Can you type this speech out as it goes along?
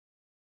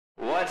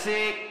What's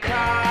it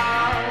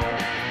called?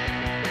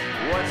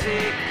 What's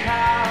it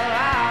called?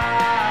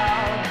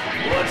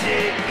 What's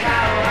it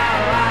called?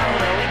 I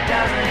don't know. He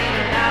doesn't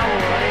even know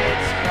what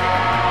it's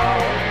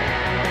called.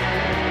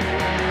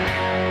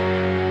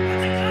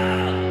 What's it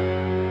called?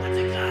 What's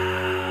it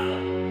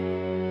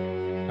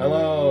called?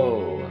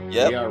 Hello.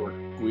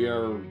 Yep. We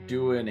are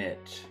doing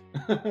it.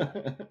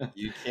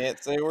 You can't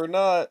say we're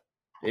not.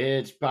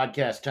 It's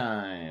podcast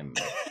time.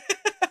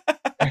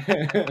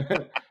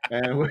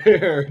 And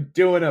we're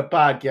doing a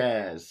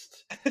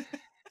podcast.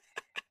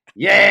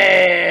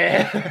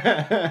 Yeah.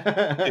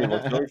 Dude,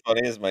 what's really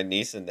funny is my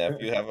niece and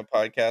nephew have a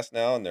podcast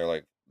now, and they're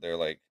like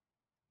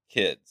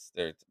kids.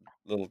 They're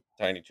little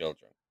tiny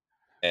children,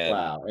 and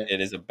Wow. it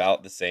is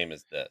about the same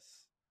as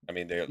this. I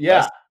mean, they're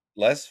Yeah.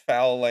 less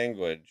foul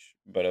language,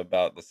 but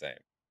about the same.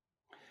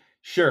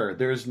 Sure,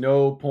 there's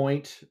no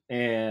point,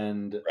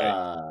 and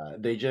Right.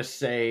 they just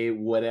say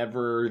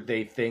whatever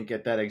they think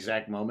at that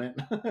exact moment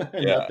and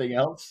Yeah. nothing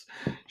else.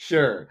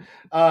 Sure.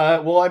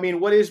 Well, I mean,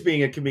 what is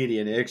being a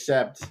comedian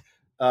except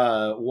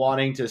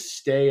wanting to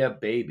stay a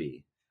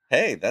baby?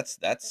 Hey,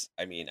 that's.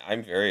 I mean,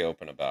 I'm very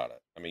open about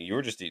it. I mean, you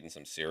were just eating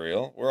some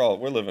cereal.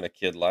 We're living a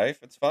kid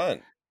life. It's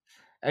fun.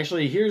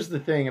 Actually, here's the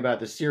thing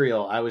about the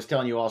cereal. I was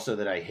telling you also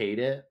that I hate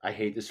it. I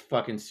hate this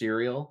fucking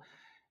cereal.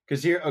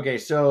 Because here, okay,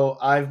 so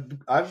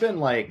I've been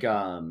like,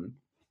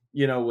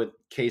 with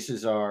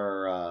cases of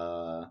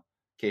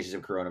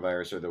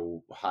coronavirus are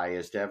the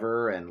highest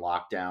ever, and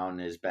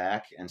lockdown is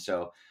back, and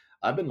so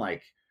I've been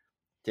like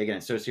taking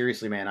it so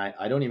seriously, man.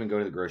 I don't even go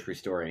to the grocery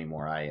store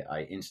anymore.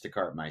 I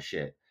Instacart my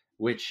shit,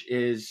 which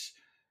is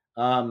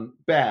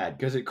bad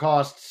because it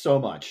costs so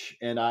much,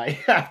 and I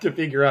have to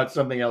figure out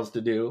something else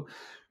to do.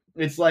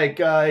 It's like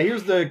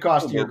here's the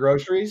cost of your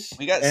groceries,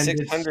 We got and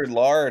it's 600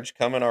 large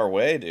coming our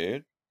way,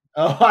 dude.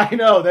 oh, I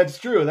know that's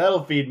true.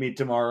 That'll feed me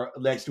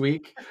next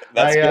week.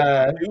 That's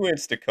good. 2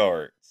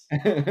 Instacarts.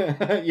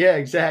 Yeah,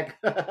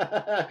 exactly.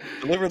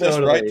 Deliver this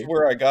right to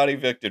where I got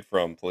evicted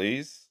from,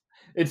 please.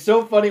 It's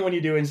so funny when you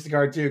do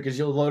Instacart too, because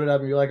you'll load it up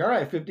and you're like, all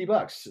right,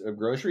 $50 of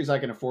groceries, I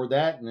can afford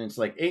that, and it's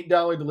like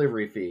 $8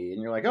 delivery fee,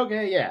 and you're like,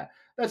 okay, yeah,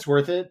 that's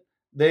worth it.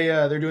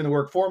 They're doing the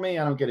work for me.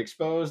 I don't get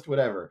exposed.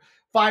 Whatever.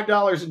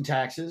 $5 in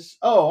taxes.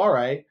 Oh, all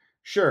right,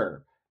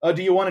 sure.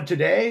 Do you want it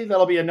today?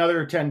 That'll be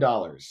another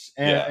 $10.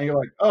 And you're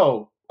like,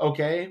 oh,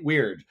 okay,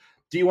 weird.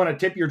 Do you want to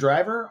tip your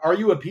driver? Are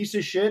you a piece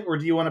of shit, or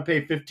do you want to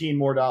pay $15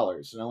 more?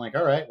 And I'm like,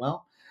 all right,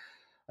 well,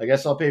 I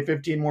guess I'll pay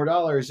 $15 more,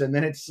 and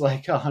then it's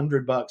like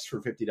 $100 for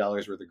 $50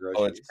 worth of groceries.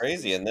 Oh, it's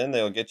crazy. And then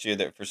they'll get you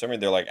that for some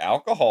reason they're like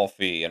alcohol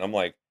fee, and I'm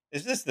like,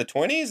 is this the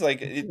 20s?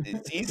 Like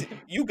it's easy.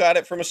 You got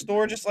it from a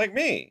store just like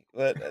me.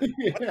 What's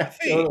Yeah, the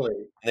fee? totally.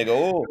 And they go,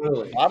 oh,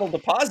 Totally. bottle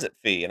deposit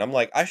fee, and I'm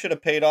like, I should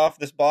have paid off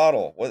this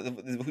bottle. What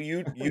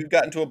you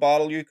got into a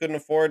bottle you couldn't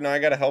afford, and I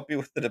got to help you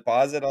with the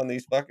deposit on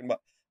these fucking.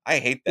 I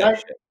hate that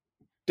shit.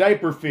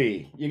 Diaper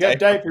fee. You got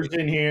diapers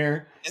in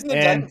here. Isn't the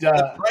And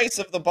the price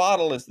of the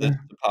bottle is the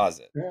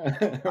deposit?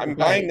 I'm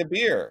buying right. the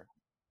beer.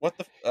 What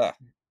the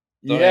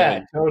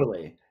Yeah,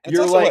 totally. And it's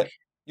You're also like what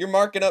you're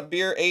marking up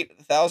beer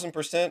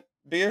 8,000%.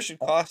 Beer should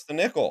cost a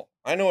nickel.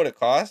 I know what it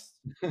costs.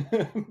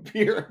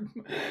 beer.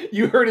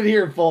 You heard it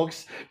here,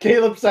 folks.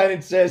 Caleb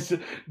Simon says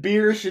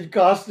beer should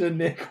cost a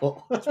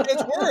nickel. That's what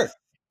it's worth.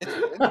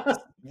 It's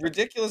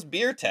ridiculous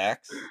beer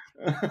tax.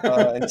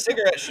 And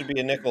cigarettes should be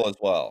a nickel as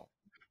well.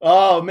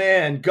 Oh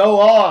man, go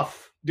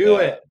off. Do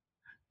it.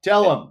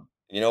 Tell them.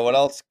 You know what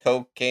else?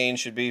 Cocaine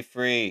should be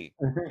free.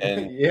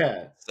 And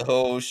yeah.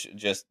 so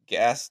just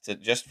gas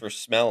just for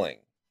smelling.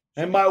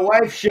 And my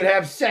wife should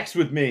have sex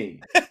with me.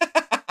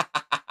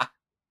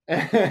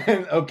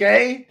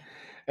 Okay?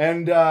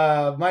 And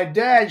my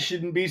dad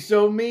shouldn't be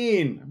so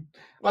mean.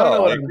 I don't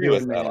know what I'm agree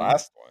doing, with that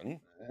last one.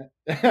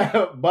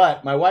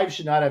 But my wife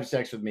should not have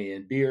sex with me,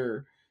 and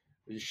beer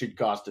should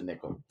cost a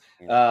nickel.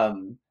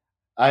 Beer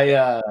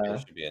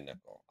should be a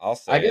nickel. I'll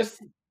say I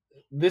guess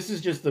this is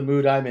just the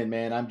mood I'm in,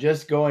 man. I'm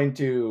just going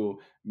to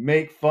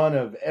make fun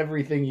of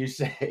everything you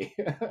say.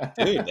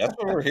 Dude, that's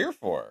what we're here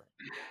for.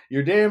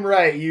 You're damn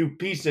right, you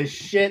piece of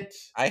shit.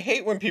 I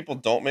hate when people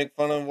don't make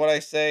fun of what I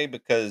say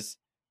because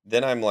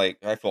then I'm like,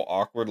 I feel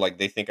awkward. Like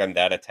they think I'm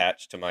that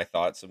attached to my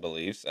thoughts and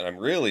beliefs, and I'm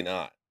really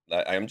not.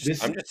 I'm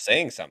just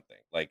saying something.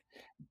 Like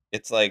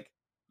it's like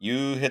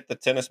you hit the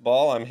tennis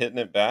ball, I'm hitting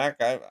it back.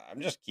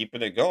 I'm just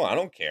keeping it going. I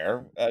don't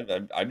care.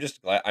 I'm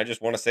just glad. I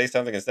just want to say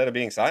something instead of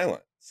being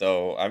silent.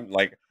 So I'm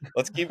like,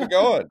 let's keep it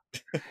going.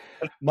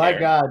 My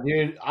God,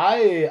 dude,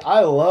 I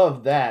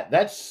love that.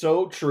 That's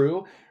so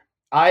true.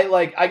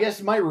 I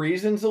guess my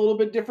reason's a little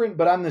bit different,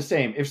 but I'm the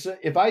same.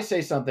 If I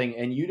say something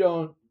and you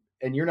don't,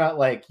 and you're not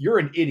like, you're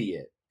an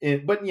idiot,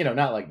 but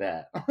not like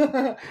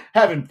that,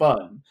 having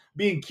fun,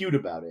 being cute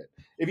about it.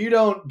 If you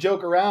don't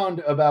joke around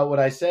about what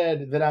I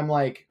said, then I'm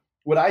like,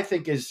 what I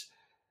think is,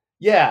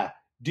 yeah,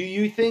 do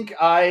you think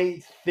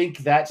I think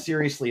that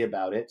seriously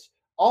about it?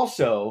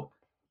 Also,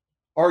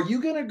 are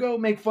you gonna go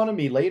make fun of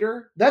me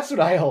later? That's what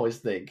I always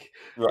think.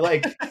 Right.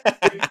 Like,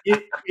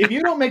 if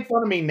you don't make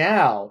fun of me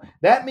now,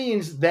 that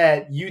means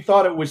that you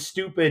thought it was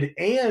stupid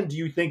and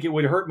you think it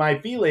would hurt my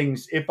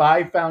feelings if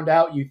I found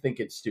out you think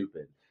it's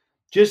stupid.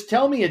 Just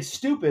tell me it's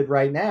stupid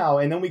right now,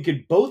 and then we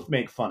could both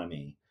make fun of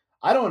me.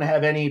 I don't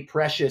have any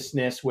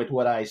preciousness with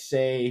what I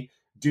say,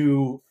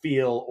 do,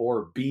 feel,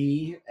 or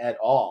be at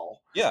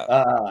all. Yeah.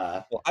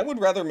 Well, I would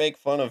rather make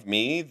fun of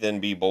me than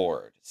be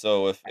bored.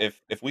 So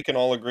if we can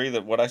all agree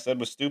that what I said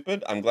was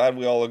stupid, I'm glad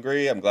we all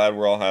agree. I'm glad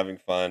we're all having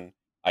fun.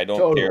 I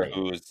don't care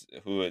Totally.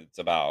 who it's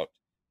about.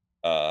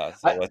 So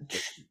I, let's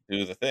just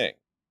do the thing.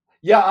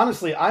 yeah,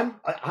 honestly,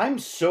 I'm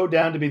so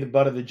down to be the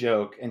butt of the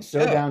joke and so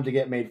Yeah. down to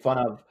get made fun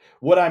of.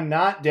 What I'm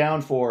not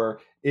down for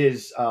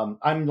is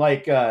I'm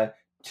like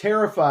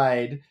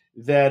terrified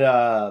that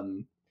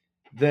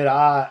that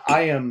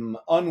I am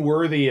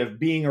unworthy of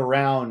being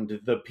around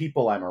the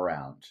people I'm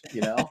around, you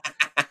know?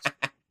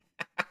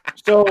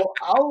 So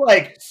I'll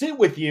like sit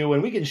with you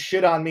and we can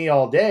shit on me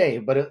all day,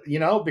 but you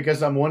know,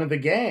 because I'm one of the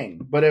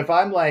gang. But if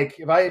I'm like,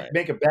 if I Right.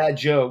 make a bad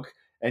joke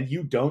and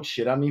you don't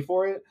shit on me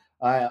for it,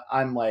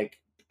 I'm like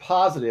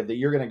positive that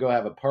you're going to go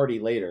have a party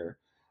later.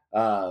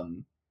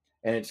 Um,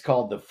 and it's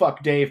called the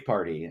Fuck Dave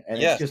Party. And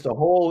it's Yes. just a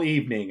whole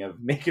evening of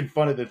making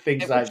fun of the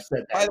things Which, I've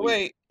said by that the week.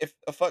 way, if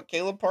a fuck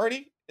Caleb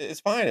party is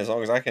fine as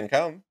long as I can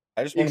come.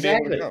 I just want to be able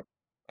to Exactly. come.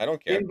 I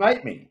don't care.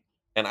 Invite me.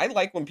 And I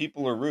like when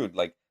people are rude.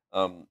 Like,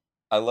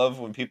 I love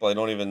when people I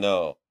don't even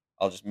know.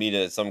 I'll just meet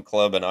at some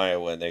club in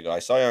Iowa and they go, "I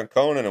saw you on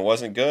Conan. It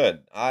wasn't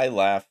good." I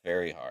laugh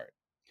very hard.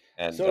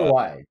 And So do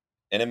I.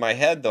 and in my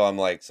head though, I'm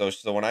like, so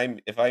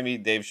when if I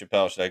meet Dave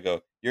Chappelle, should I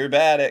go, "You're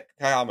bad at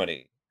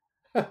comedy"?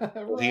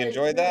 Will he Right.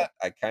 enjoy Yeah. that?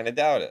 I kind of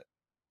doubt it.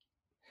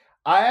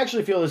 I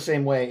actually feel the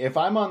same way. If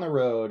I'm on the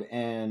road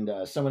and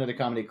someone at a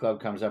comedy club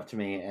comes up to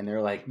me and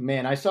they're like,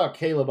 "Man, I saw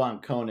Caleb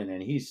on Conan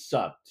and he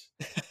sucked,"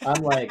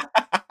 I'm like,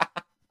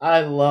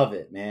 "I love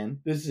it, man.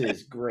 This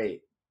is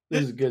great.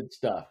 This is good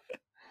stuff."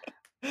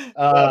 Yeah,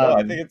 no, I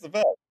think Um, it's the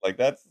best. Like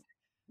that's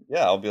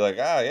yeah. I'll be like,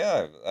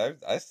 yeah,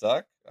 I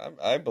suck.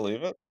 I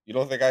believe it. You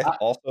don't think I I,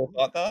 also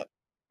thought that?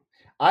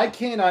 I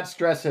cannot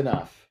stress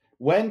enough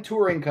when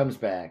touring comes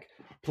back.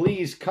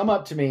 Please come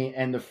up to me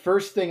and the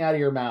first thing out of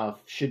your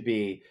mouth should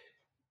be,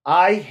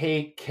 "I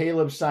hate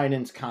Caleb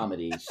Sinon's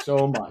comedy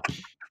so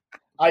much."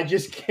 I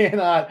just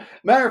cannot.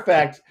 Matter of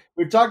fact,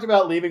 we've talked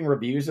about leaving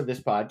reviews of this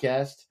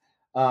podcast.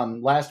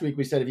 Last week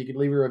we said if you could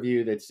leave a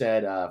review that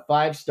said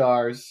 5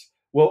 stars.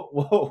 What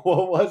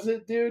was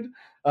it, dude?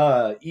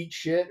 Eat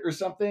shit or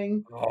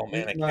something. Oh man,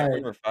 Eat I can't my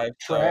remember five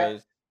trash.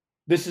 stars.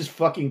 This is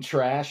fucking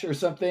trash or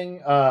something.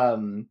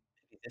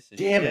 This is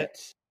Damn shit. it,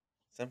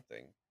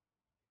 Something.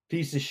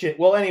 piece of shit.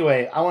 Well,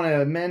 anyway, I want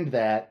to amend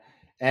that.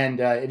 And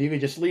if you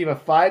could just leave a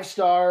 5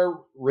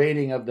 star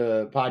rating of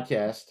the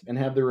podcast and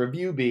have the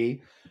review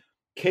be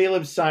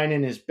Caleb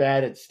Sinon is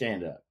bad at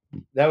stand up.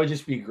 That would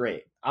just be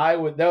great. That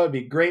would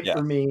be great for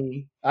Yes.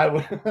 me. I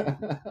would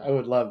I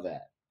would love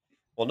that.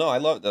 Well, no, I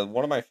love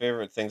one of my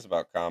favorite things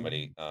about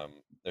comedy.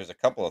 There's a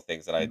couple of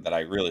things that I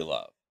really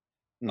love.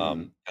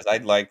 Hmm. Because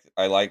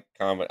I like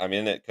comedy. I'm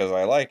in it because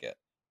I like it.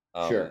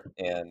 Sure.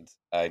 And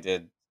I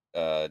did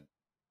uh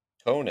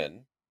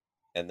Conan,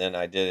 and then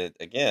I did it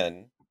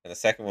again, and the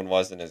second one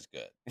wasn't as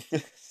good.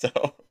 So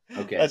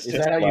Okay. that's Is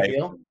just that how you life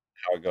feel? and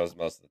how it goes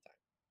most of the time.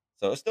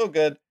 So it's still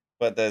good,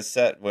 but the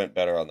set went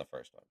better on the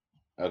first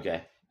one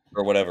Okay.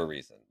 for whatever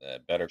reason.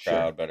 Better Sure.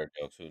 crowd, better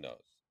jokes. Who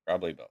knows?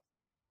 Probably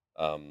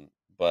both.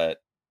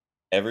 But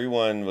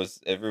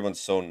everyone's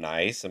so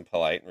nice and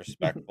polite and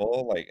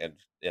respectful. Like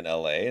in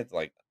LA, it's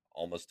like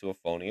almost to a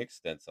phony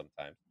extent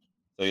sometimes.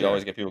 So you'd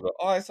always Sure. get people go,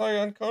 "Oh, I saw you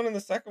on Conan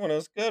the second one. It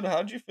was good.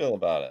 How'd you feel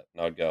about it?"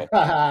 And I would go,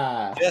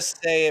 Yeah.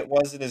 "Just say it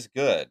wasn't as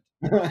good."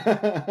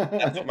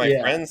 That's what my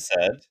friends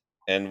said,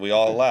 and we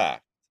all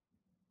laughed.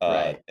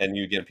 Right. And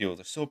you get people,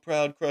 "They're so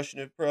proud, crushing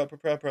it, proud,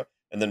 proud, proud, proud."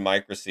 And then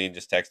Mike Racine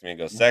just texts me and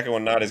goes, "Second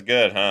one not as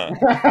good, huh?"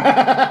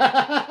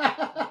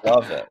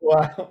 Love it.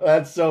 Wow,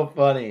 that's so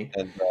funny.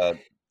 And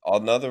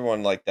another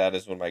one like that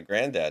is when my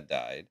granddad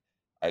died.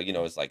 It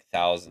was like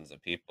thousands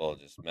of people,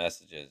 just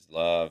messages,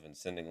 love, and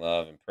sending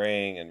love, and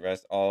praying, and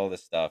rest, all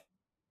this stuff.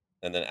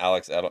 And then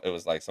it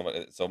was like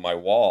somebody. So my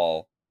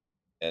wall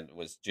and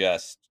was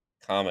just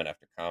comment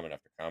after comment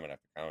after comment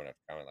after comment after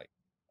comment, like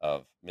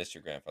of "Missed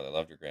your grandfather,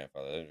 loved your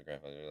grandfather, loved your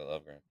grandfather,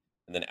 love grand."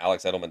 And then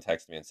Alex Edelman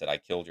texted me and said, "I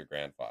killed your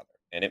grandfather,"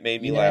 and it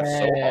made me laugh so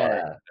hard.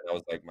 Yeah. And I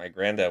was like, my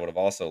granddad would have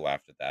also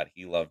laughed at that.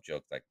 He loved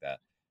jokes like that.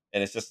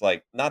 And it's just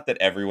like, not that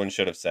everyone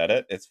should have said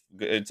it.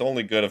 It's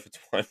only good if it's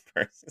one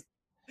person,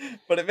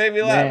 but it made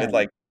me laugh. It's Man,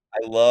 like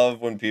I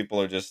love when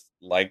people are just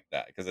like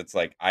that because it's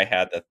like I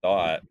had the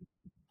thought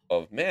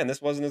of, man,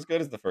 this wasn't as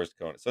good as the first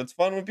Conan. So it's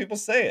fun when people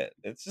say it.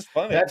 It's just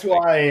funny. that's Like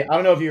why I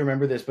don't know if you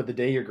remember this, but the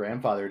day your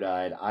grandfather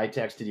died, I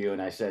texted you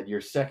and I said your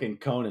second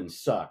Conan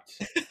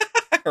sucked.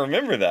 I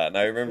remember that, and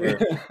I remember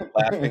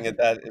laughing at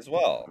that as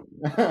well.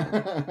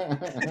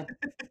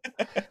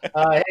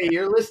 Hey,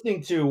 you're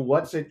listening to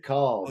What's It Oh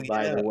Called,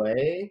 by yeah. the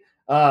way,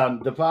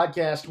 the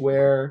podcast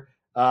where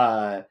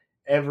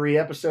every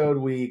episode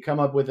we come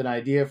up with an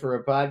idea for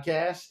a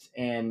podcast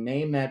and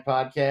name that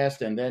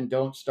podcast, and then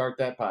don't start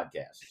that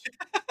podcast.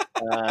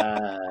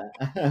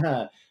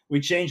 We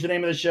change the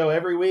name of the show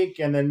every week,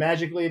 and then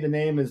magically the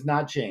name is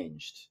not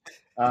changed.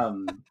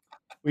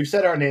 We've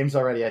said our names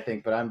already, I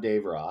think, but I'm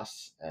Dave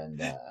Ross,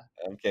 and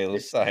I'm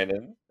Caleb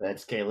Synan.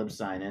 That's Caleb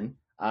Synan.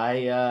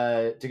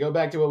 To go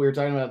back to what we were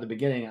talking about at the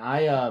beginning,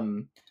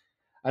 I'm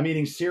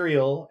eating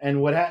cereal,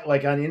 and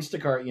like on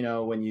Instacart, you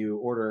know, when you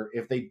order,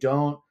 if they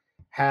don't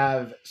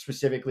have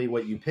specifically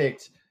what you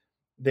picked,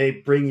 they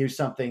bring you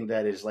something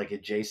that is like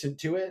adjacent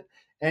to it.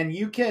 And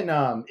you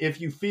can, if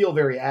you feel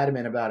very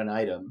adamant about an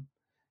item,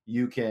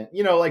 you can,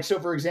 you know, like, so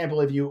for example,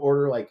 if you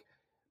order like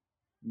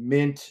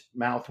mint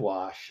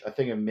mouthwash, a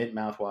thing of mint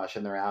mouthwash,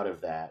 and they're out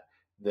of that,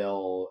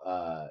 you'll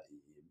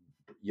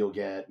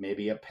get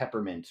maybe a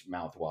peppermint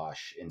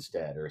mouthwash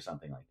instead or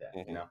something like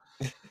that, you know?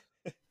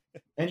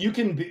 And you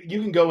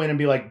can go in and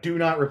be like, do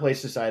not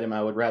replace this item.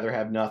 I would rather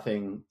have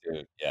nothing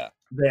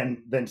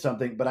than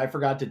something. But I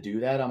forgot to do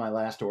that on my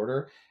last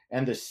order.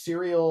 And the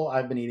cereal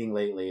I've been eating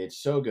lately, it's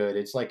so good.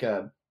 It's like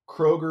a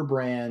Kroger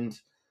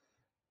brand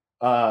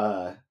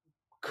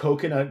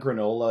coconut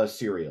granola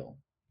cereal.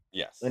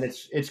 Yes. And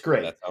it's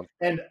great.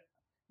 And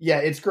yeah,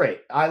 it's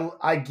great.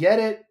 I get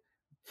it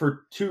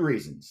for two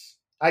reasons.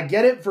 I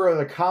get it for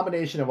the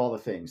combination of all the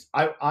things.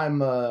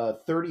 I'm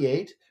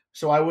 38,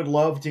 so I would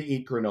love to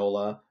eat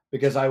granola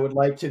because I would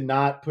like to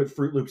not put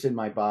Fruit Loops in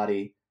my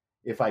body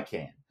if I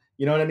can.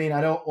 You know what I mean? I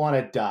don't want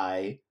to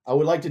die. I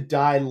would like to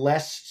die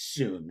less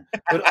soon.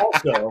 But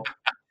also,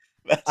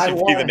 that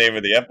should be the name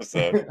of the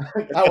episode.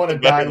 I want to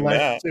die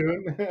less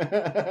soon.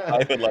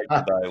 I would like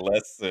to die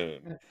less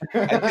soon.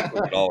 I think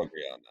we can all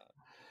agree on that.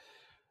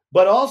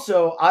 But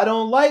also, I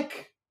don't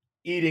like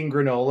eating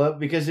granola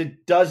because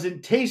it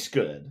doesn't taste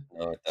good.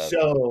 No, it doesn't.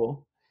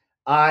 So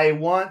I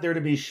want there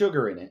to be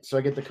sugar in it. So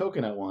I get the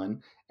coconut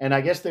one. And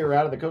I guess they were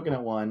out of the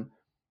coconut one.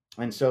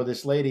 And so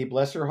this lady,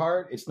 bless her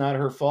heart, it's not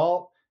her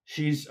fault.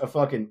 She's a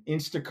fucking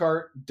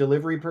Instacart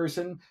delivery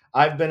person.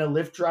 I've been a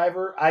Lyft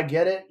driver. I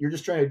get it. You're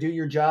just trying to do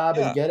your job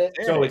and get it.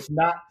 So it's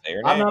not,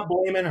 I'm not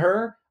blaming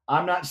her.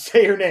 I'm not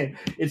saying her name.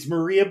 It's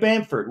Maria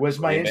Bamford was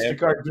my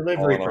Instacart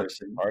delivery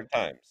person. Hard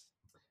times.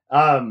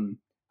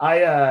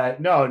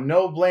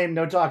 No blame,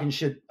 no talking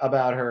shit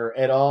about her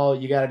at all.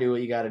 You got to do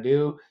what you got to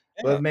do.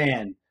 Yeah. But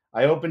man,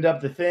 I opened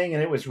up the thing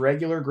and it was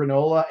regular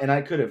granola and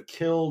I could have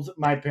killed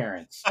my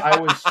parents. I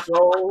was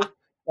so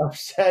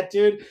upset,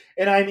 dude.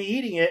 And I'm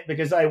eating it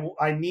because I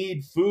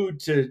need food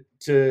to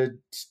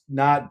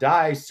not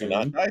die soon.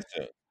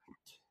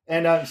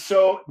 And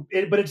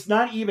but it's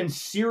not even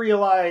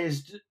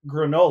cerealized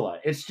granola.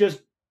 It's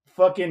just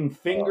fucking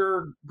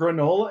finger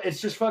granola.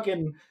 It's just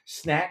fucking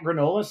snack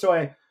granola. So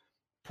I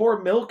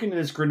pour milk into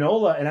this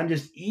granola and I'm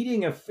just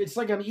eating it's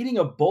like I'm eating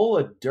a bowl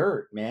of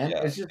dirt, man.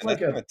 Yeah, it's just like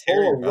a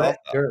bowl of wet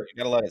dirt. You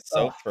gotta let it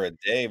soak for a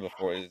day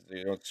before you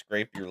don't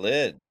scrape your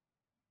lid.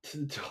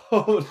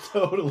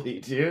 Totally,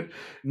 dude.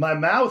 My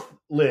mouth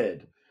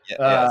lid.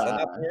 Yeah, is that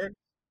not the word?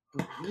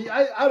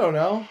 I don't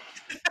know.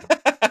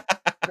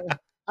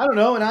 I don't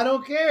know, and I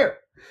don't care.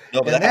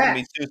 No, but that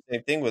happened to me too.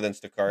 Same thing with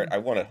Instacart. I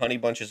wanted Honey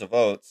Bunches of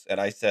Oats, and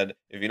I said,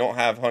 if you don't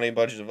have Honey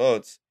Bunches of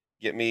Oats,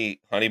 get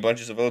me Honey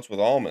Bunches of Oats with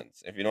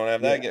almonds. If you don't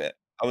have that, get it.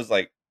 I was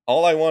like,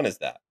 all I want is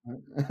that.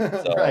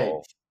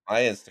 So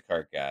my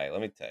Instacart guy,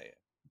 let me tell you,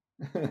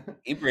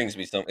 he brings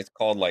me something. It's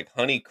called like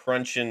Honey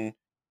Crunchin'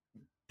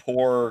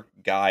 Poor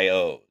Guy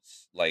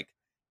O's, like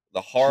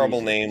the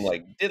horrible name,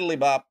 like Diddly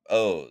Bop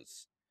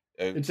O's.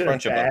 It's in a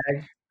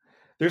bag.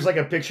 There's like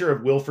a picture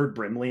of Wilford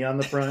Brimley on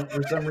the front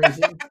for some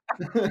reason.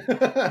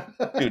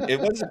 Dude, it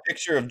was a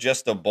picture of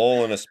just a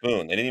bowl and a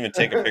spoon. They didn't even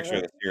take a picture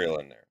of the cereal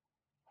in there.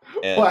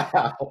 And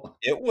wow.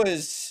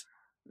 It's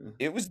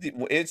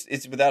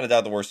without a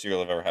doubt the worst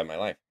cereal I've ever had in my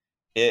life.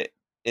 It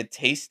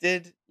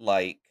tasted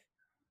like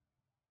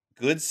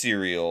good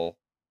cereal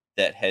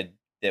you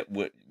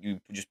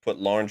just put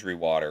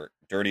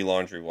dirty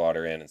laundry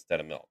water in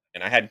instead of milk.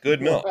 And I had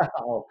good milk.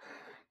 Wow.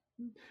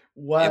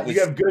 Wow, you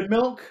have good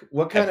milk?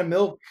 What kind of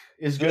milk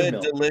is good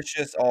milk?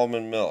 Delicious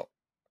almond milk.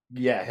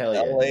 Yeah, hell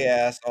yeah.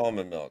 LA-ass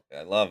almond milk.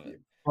 I love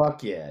it.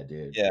 Fuck yeah,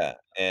 dude. Yeah,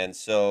 and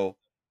so,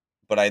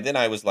 but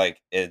I was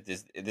like,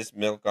 is this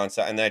milk on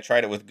side? And then I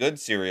tried it with good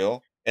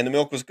cereal, and the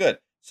milk was good.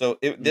 So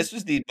this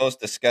was the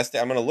most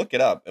disgusting. I'm going to look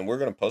it up, and we're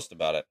going to post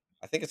about it.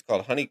 I think it's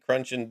called Honey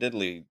Crunchin'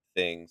 Diddly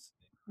things.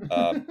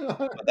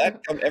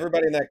 But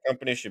everybody in that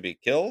company should be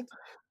killed,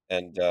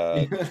 and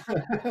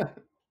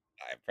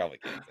I probably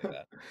can't say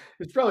that.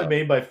 It's probably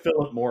made by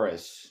Philip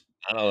Morris.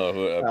 I don't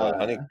know who, but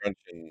Honey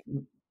Crunchin'.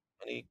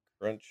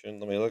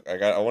 Let me look.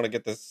 I want to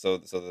get this so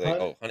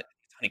that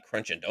Honey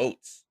Crunchin'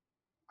 Oats.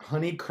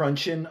 Honey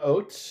Crunchin'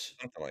 Oats,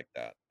 something like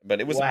that.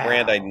 But it was a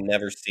brand I'd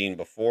never seen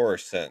before or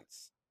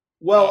since.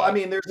 Well, I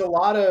mean,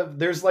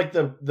 there's like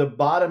the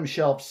bottom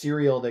shelf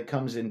cereal that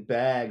comes in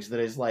bags that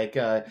is like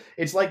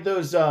it's like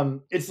those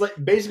it's like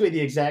basically the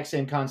exact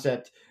same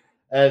concept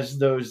as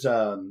those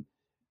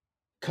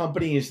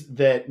companies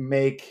that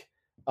make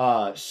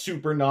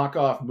super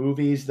knockoff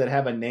movies that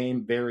have a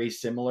name very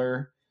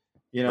similar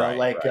You know, Right,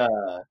 like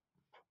right.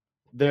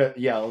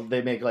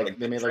 they make like Like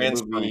they made like a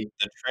movie,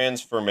 the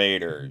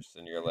Transformators,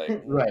 and you're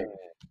like, right?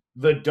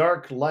 The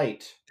Dark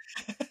Light.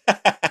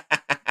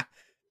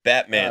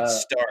 Batman Uh,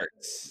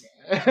 starts.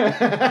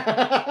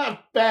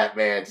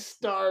 Batman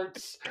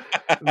starts.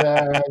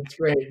 That's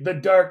great. The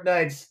Dark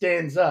Knight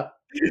stands up.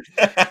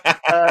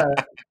 Uh,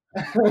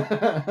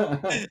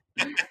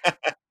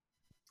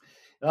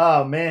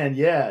 oh man,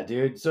 yeah,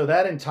 dude. So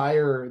that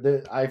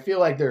I feel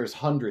like there's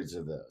hundreds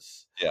of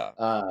Yeah.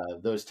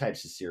 those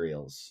types of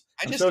serials.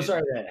 I I'm just so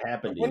sorry that I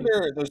happened to you.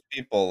 wonder those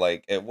people,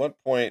 like, at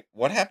what point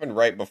what happened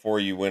right before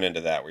you went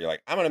into that where you're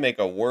like, "I'm gonna make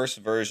a worse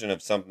version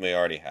of something we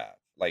already have."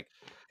 Like,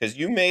 because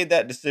you made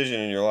that decision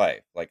in your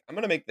life. Like, "I'm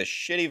gonna make the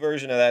shitty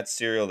version of that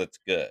cereal that's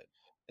good."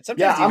 And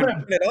Yeah, sometimes even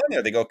putting it on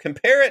there, they go,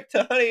 "Compare it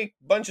to Honey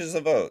Bunches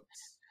of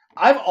Oats."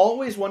 I've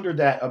always wondered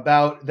that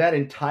about that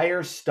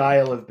entire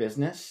style of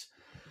business.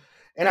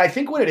 And I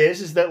think what it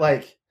is that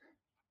like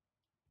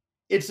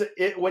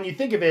when you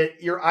think of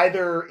it, you're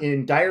either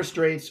in dire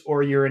straits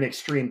or you're an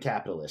extreme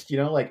capitalist. You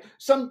know, like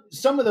some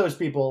of those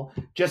people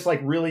just like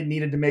really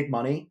needed to make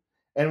money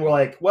and were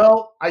like,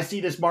 well, I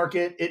see this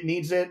market, it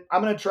needs it.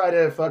 I'm gonna try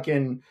to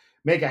fucking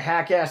make a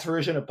hack ass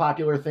version of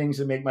popular things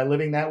and make my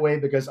living that way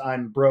because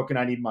I'm broke and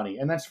I need money.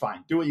 And that's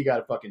fine. Do what you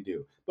gotta fucking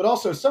do. But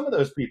also some of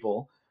those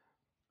people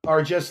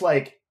are just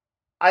like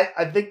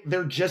I think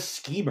they're just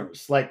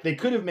schemers. Like they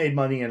could have made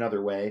money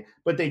another way,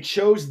 but they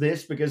chose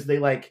this because they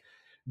like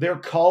their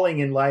calling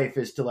in life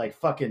is to like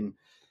fucking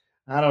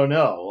I don't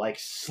know, like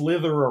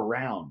slither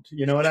around.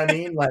 You know what I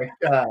mean? Like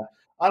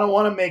I don't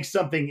want to make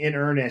something in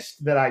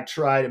earnest that I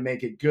try to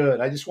make it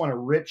good. I just want to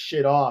rip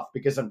shit off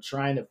because I'm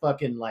trying to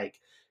fucking like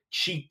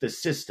cheat the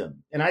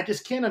system. And I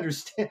just can't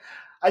understand.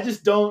 I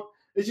just don't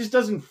it just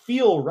doesn't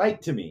feel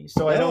right to me.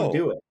 So I don't No.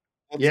 do it.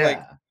 Well, it's like,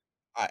 Yeah.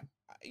 I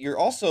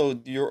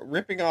you're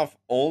ripping off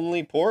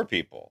only poor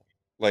people.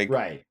 Like,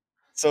 Right.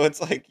 so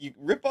it's like you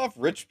rip off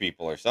rich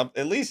people or something.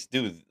 At least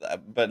do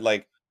that. But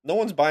like, no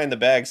one's buying the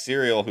bag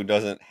cereal who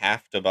doesn't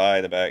have to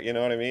buy the bag. You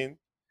know what I mean?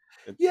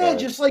 It's Yeah,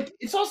 just like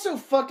it's also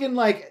fucking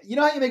like you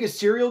know how you make a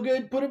cereal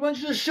good? Put a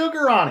bunch of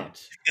sugar on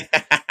it.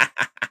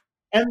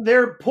 And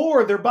they're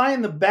poor. They're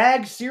buying the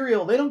bag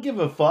cereal. They don't give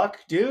a fuck,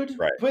 dude.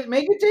 right.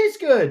 Make it taste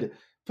good.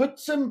 Put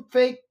some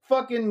fake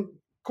fucking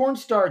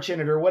cornstarch in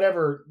it or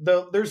whatever.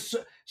 There's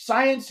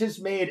science has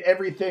made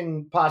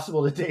everything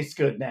possible to taste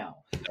good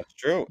now. That's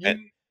true. And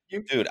You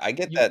you dude, I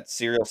get you that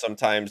cereal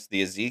sometimes.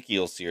 The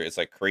Ezekiel cereal, it's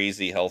like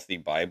crazy healthy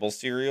Bible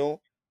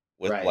cereal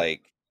with right.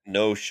 like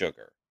no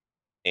sugar,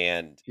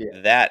 and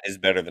Yeah. that is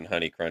better than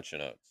Honey Crunch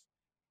and Oats.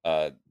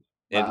 Uh,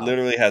 it Wow.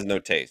 literally has no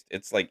taste.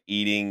 It's like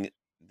eating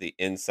the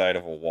inside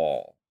of a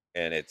wall,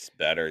 and it's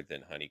better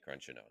than Honey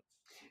Crunch and Oats.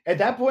 At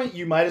that point,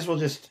 you might as well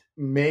just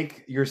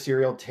make your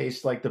cereal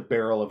taste like the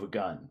barrel of a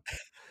gun.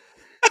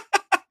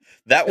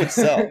 That would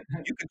sell.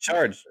 You could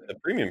charge a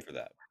premium for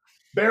that.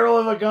 Barrel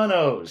of a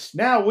gun-os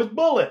now with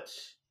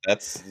bullets.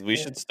 That's we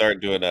should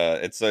start doing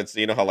it's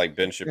you know how like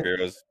Ben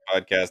Shapiro's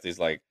podcast, he's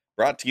like,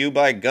 brought to you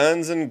by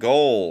Guns and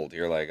Gold.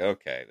 You're like,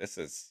 okay, this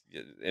is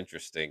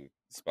interesting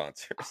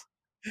sponsors.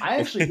 I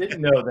actually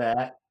didn't know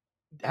that.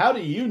 How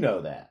do you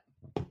know that?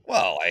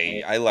 Well,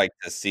 Uh, I like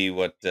to see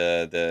what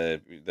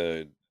the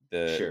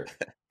Sure.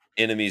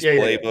 enemy's Yeah,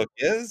 yeah, playbook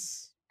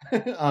is.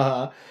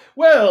 yeah.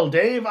 Well,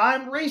 Dave,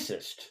 I'm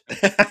racist.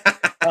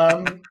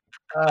 Um,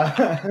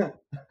 uh,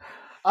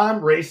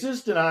 I'm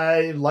racist, and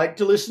I like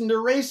to listen to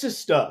racist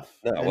stuff.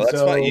 No, well, And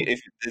that's funny. so,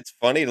 If it's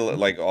funny to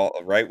like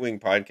all right wing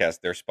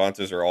podcasts, their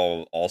sponsors are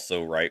all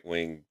also right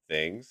wing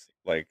things,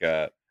 like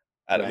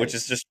which right,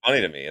 is just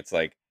funny to me. It's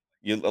like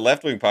you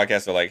left wing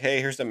podcasts are like,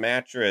 hey, here's a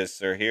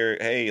mattress, or here,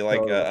 hey, you like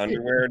totally,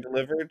 underwear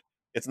delivered.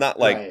 It's not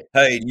like, right,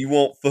 hey, you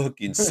want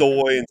fucking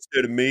soy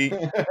instead of meat?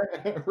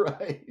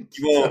 right,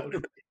 You want,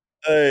 totally.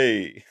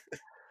 hey,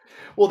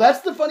 Well,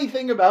 that's the funny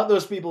thing about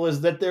those people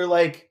is that they're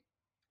like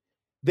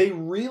they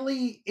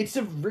really. It's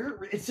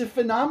a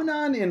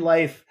phenomenon in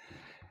life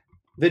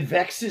that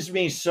vexes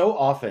me so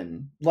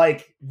often.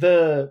 Like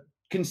the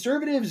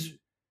conservatives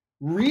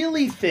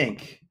really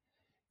think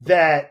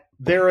that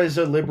there is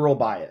a liberal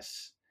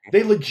bias.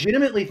 They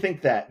legitimately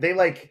think that. They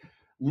like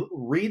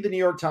read the New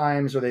York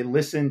Times or they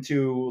listen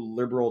to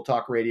liberal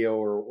talk radio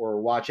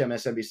or watch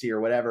MSNBC or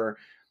whatever.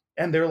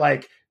 And they're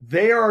like,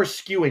 they are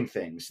skewing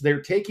things.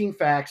 They're taking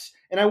facts.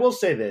 And I will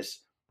say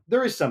this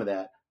there is some of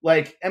that.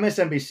 Like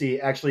MSNBC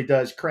actually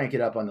does crank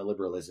it up on the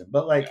liberalism,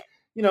 but yeah, like,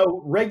 you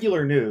know,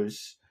 regular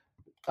news,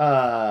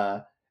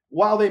 uh,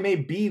 while they may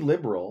be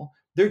liberal,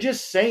 they're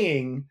just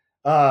saying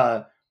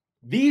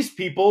these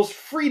people's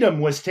freedom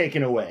was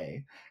taken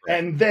away. right,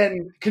 And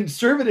then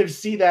conservatives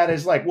see that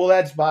as like, well,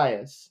 that's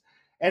bias.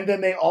 And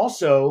then they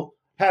also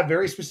have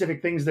very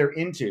specific things they're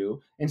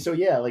into. And so,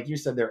 yeah, like you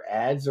said, their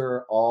ads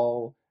are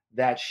all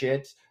that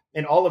shit.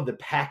 And all of the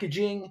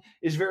packaging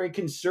is very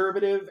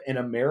conservative and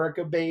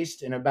America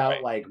based and about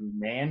right, like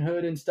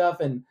manhood and stuff.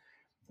 And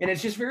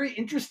it's just very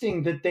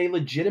interesting that they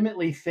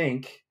legitimately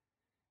think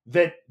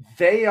that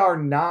they are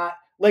not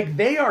like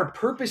they are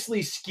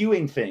purposely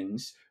skewing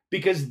things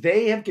because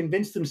they have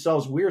convinced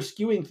themselves we're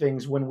skewing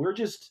things when we're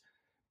just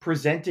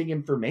presenting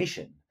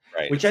information,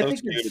 Right. which It's I so think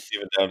skewed. It's is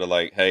even down to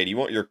like, hey, do you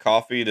want your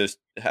coffee to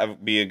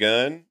be a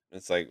gun?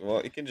 It's like, well,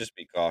 it can just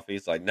be coffee.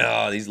 It's like,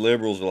 no, these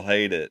liberals will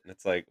hate it. And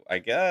it's like, I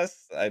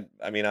guess.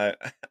 I mean, I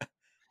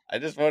I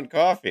just want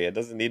coffee. It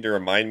doesn't need to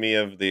remind me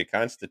of the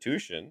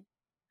Constitution.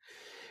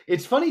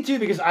 it's funny too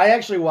because I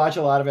actually watch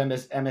a lot of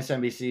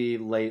MSNBC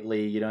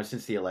lately. You know,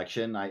 since the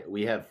election,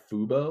 we have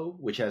Fubo,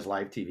 which has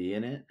live TV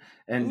in it,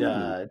 and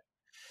Ooh.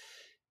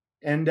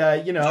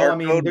 you know, QR I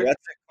mean, code, what's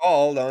it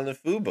called on the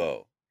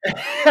Fubo?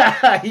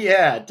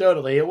 yeah,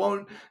 totally. It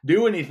won't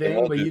do It anything,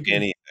 won't but do you can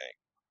anything.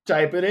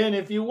 type it in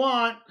if you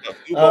want.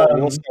 Fubo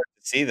will Um, start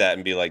to see that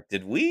and be like,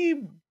 did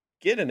we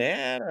get an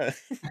ad?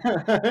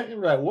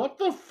 right? What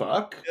the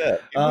fuck? Yeah,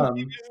 people keep Um,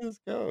 using this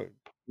code.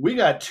 we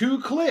got 2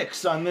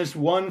 clicks on this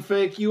one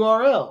fake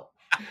URL.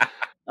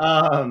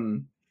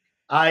 Um,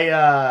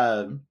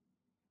 I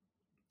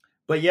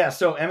but yeah,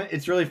 so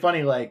it's really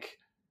funny, like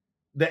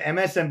the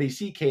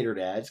MSNBC catered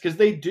ads, because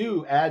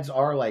ads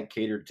are like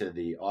catered to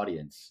the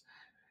audience.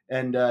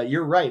 And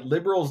you're right,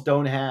 liberals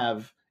don't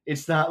have.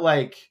 It's not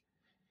like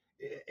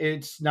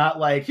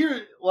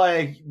here,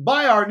 like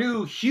buy our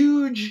new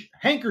huge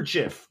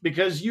handkerchief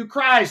because you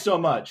cry so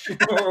much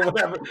or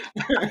whatever.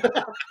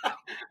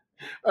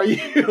 Are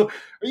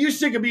you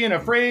sick of being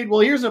afraid? Well,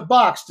 here's a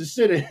box to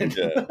sit in.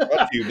 Yeah,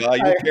 brought to you by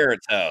your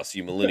parents' house,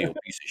 you millennial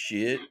piece of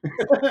shit.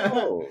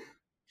 Oh,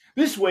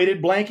 This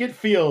weighted blanket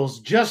feels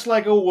just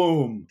like a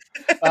womb.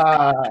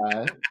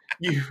 Uh,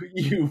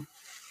 you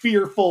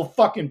fearful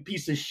fucking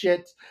piece of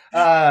shit.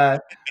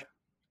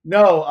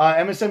 No,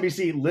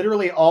 MSNBC,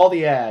 literally all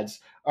the ads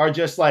are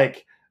just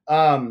like,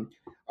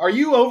 are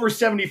you over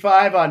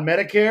 75 on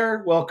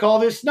Medicare? Well, call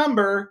this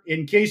number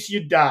in case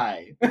you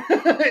die.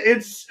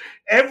 It's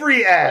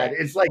every ad. right.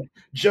 It's like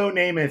Joe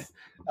Namath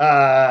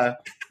uh,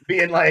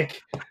 being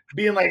like,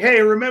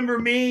 hey, remember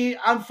me?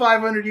 I'm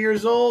 500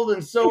 years old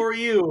and so are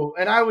you.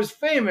 And I was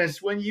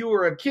famous when you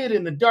were a kid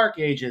in the dark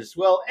ages.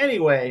 Well,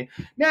 anyway,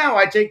 now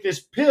I take this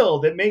pill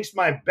that makes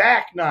my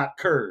back not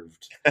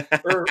curved.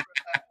 Or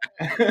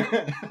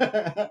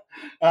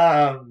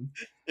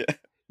Yeah.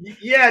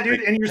 yeah, dude,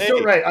 Like, and you're hey,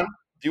 so right.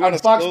 do you On want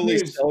to Fox slowly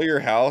News, sell your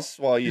house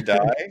while you die?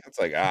 It's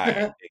like,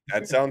 that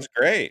sounds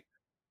great.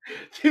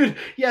 dude.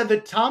 Yeah, the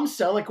Tom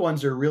Selleck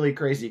ones are really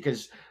crazy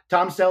because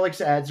Tom Selleck's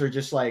ads are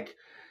just like,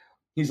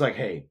 he's like,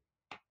 hey,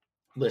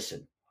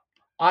 listen,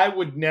 I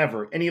would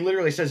never, and he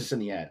literally says this in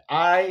the ad,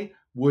 I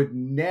would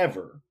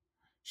never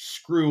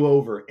screw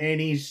over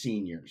any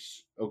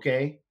seniors.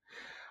 Okay,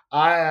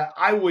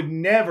 I would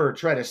never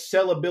try to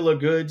sell a bill of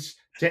goods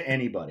to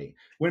anybody.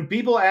 When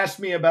people ask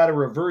me about a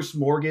reverse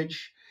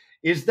mortgage,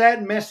 is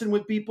that messing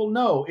with people?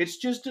 No, it's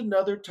just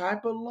another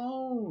type of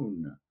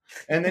loan.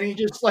 And then he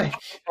just like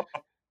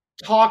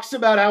talks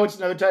about how it's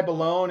another type of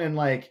loan and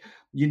like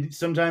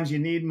sometimes you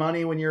need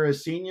money when you're a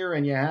senior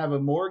and you have a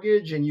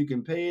mortgage and you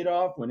can pay it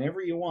off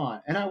whenever you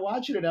want. And I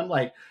watch it and I'm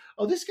like,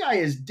 oh, this guy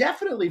is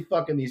definitely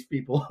fucking these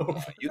people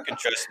over. You can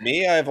trust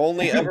me. I've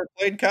only ever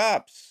played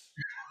cops.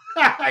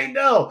 I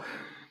know.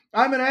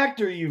 I'm an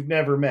actor you've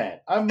never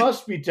met. I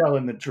must be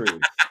telling the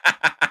truth.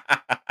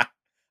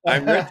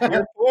 I'm rich,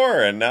 you're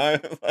poor, and now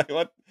I'm like,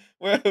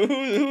 what?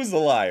 Who's the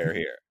liar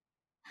here?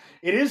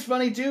 It is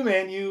funny too,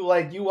 man. You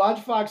watch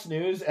Fox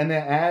News and the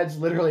ads.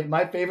 Literally,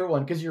 my favorite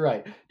one because you're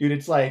right, dude.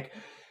 It's like,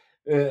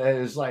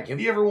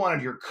 have you ever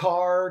wanted your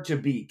car to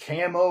be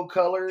camo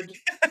colored?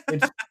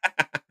 It's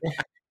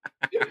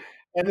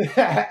and the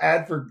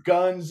ad for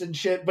guns and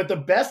shit. But the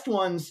best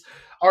ones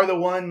are the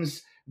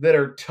ones that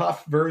are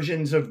tough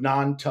versions of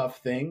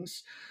non-tough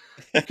things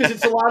because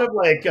it's a lot of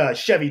like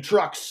Chevy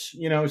trucks,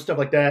 stuff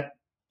like that,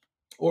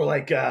 or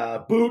like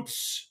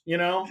boots,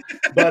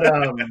 but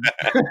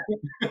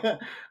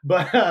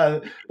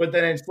but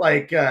then it's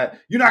like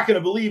you're not going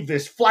to believe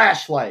this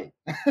flashlight,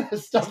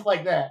 stuff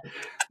like that.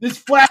 This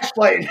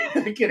flashlight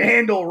can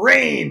handle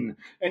rain,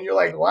 and you're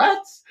like, what?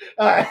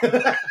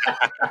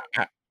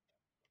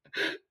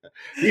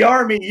 The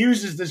army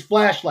uses this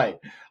flashlight.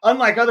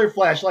 Unlike other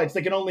flashlights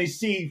that can only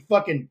see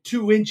fucking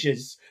 2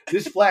 inches,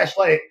 this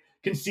flashlight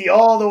can see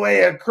all the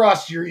way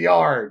across your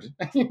yard.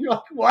 You're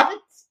like, what?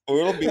 Or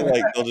it'll be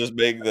like they'll just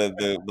make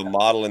the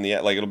model in the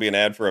ad, like it'll be an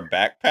ad for a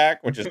backpack,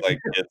 which is like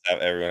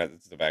everyone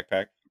has the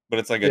backpack, but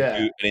it's like Yeah.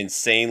 an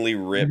insanely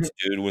ripped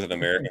dude with an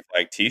American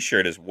flag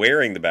T-shirt is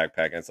wearing the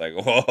backpack, and it's like,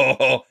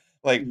 whoa,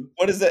 like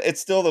what is that? It's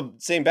still the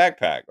same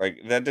backpack.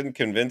 Like that didn't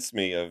convince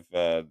me of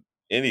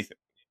anything.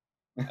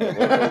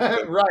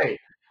 Right.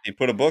 He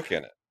put a book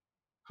in it.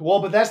 Well,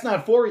 but that's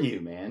not for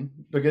you, man,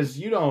 because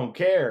you don't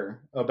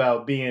care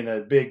about being a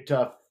big,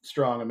 tough,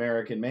 strong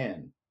American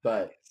man.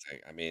 But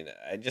I mean,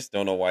 I just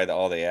don't know why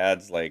all the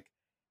ads like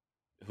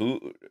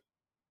who.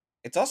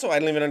 It's also I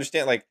don't even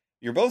understand. Like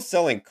you're both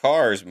selling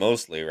cars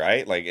mostly,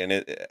 right? Like, and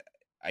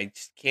I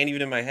just can't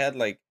even in my head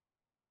like,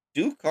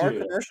 do car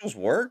dude, commercials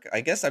work? I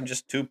guess I'm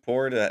just too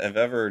poor to have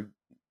ever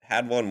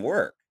had one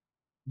work.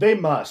 they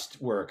must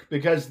work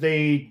because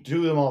they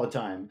do them all the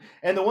time.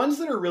 And the ones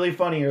that are really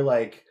funny are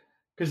like,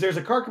 because there's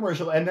a car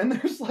commercial, and then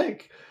there's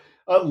like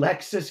a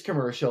Lexus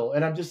commercial,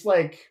 and I'm just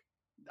like,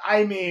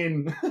 I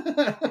mean,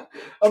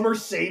 a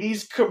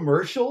Mercedes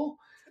commercial?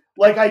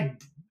 Like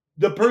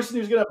the person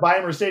who's gonna buy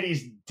a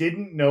Mercedes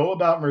didn't know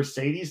about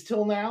Mercedes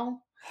till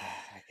now.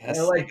 And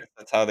I like, guess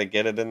that's how they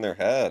get it in their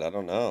head. I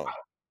don't know.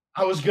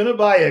 I was gonna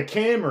buy a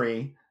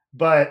Camry,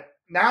 but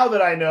now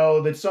that I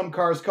know that some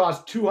cars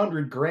cost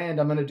 200 grand,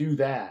 I'm gonna do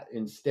that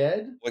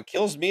instead. What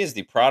kills me is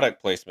the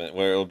product placement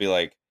where it'll be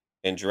like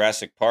in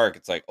Jurassic Park,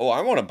 it's like, oh,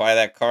 I want to buy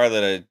that car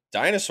that a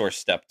dinosaur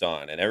stepped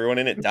on and everyone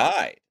in it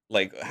died.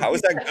 Like, how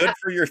is that good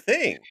for your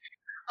thing?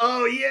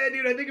 Oh yeah,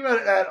 dude, I think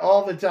about that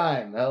all the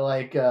time.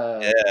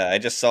 Yeah, I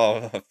just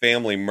saw a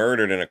family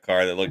murdered in a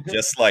car that looked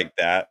just like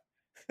that.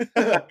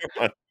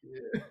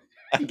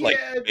 I'd like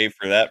Yeah, to pay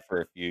for that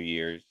for a few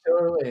years.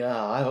 totally.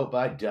 Oh, I hope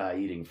I die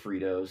eating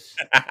Fritos.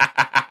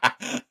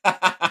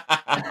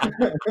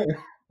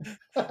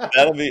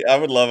 That'll be. I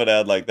would love an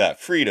ad like that.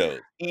 Fritos,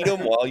 eat them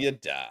while you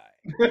die.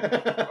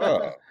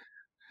 Oh,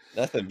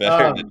 nothing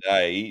better than um,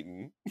 die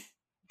eating.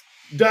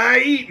 Die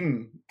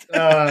eating.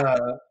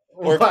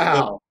 Or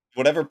Wow.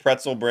 whatever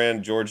pretzel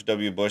brand George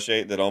W. Bush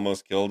ate that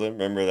almost killed him.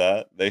 Remember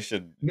that? They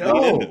should lean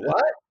No, into that.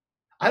 what?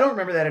 I don't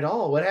remember that at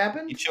all. What He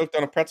happened? choked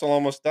on a pretzel,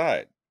 almost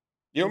died.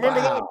 You remember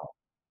that? Wow.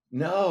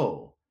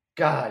 No.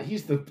 God,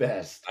 he's the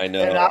best. I And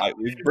know.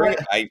 We bring.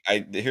 I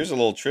here's a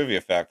little trivia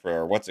fact for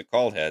our what's it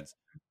called heads.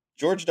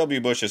 George W.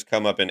 Bush has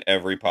come up in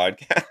every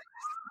podcast.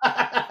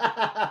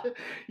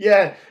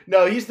 yeah,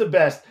 no, he's the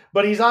best,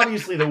 but he's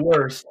obviously the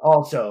worst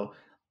also.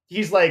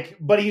 He's like,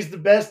 but he's the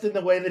best in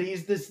the way that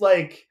he's this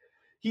like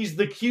he's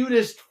the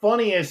cutest,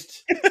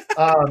 funniest,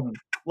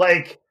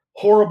 like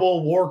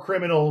horrible war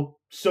criminal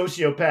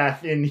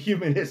sociopath in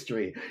human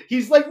history.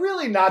 He's like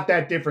really not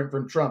that different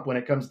from Trump when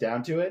it comes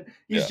down to it.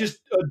 He's Yeah. just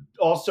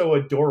also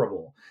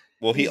adorable.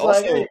 Well, he He's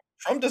also like, hey,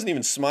 Trump doesn't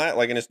even smile.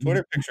 Like in his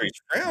Twitter picture,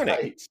 he's frowning.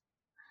 right,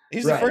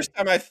 He's the right. first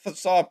time I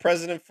saw a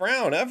president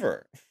frown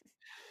ever.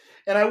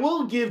 And I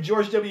will give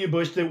George W.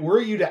 Bush that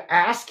were you to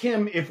ask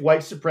him if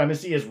white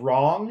supremacy is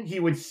wrong, he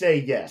would say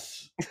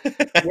yes.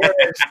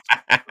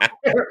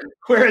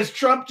 Whereas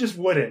Trump just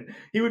wouldn't.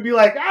 He would be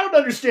like, I don't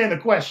understand the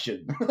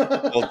question.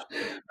 Well,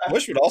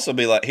 Bush would also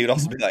be like,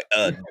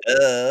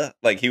 duh.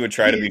 Like he would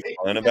try to be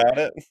fun about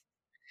it.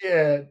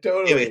 Yeah,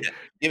 totally.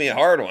 Give me a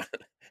hard one.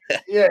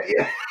 Yeah.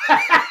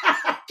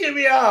 Give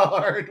me a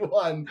hard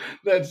one.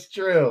 That's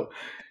true.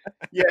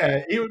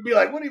 Yeah, he would be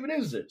like, what even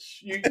is this?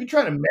 You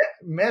trying to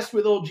mess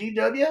with old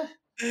GW?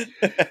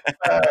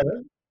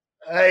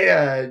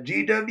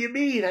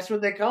 GWB, that's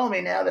what they call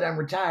me now that I'm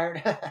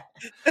retired.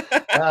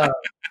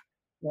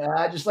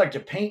 I just like to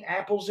paint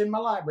apples in my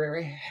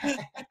library. I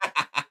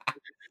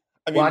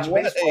mean, Watch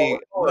baseball.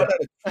 what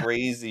a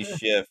crazy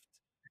shift.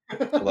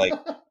 Like,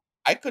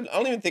 I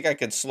don't even think I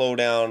could slow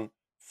down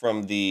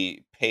from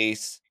the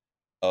pace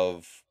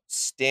of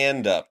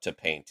stand up to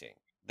painting.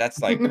 That's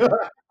like,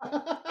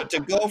 but to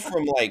go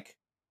from like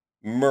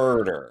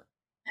murder,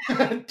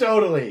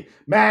 Totally.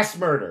 Mass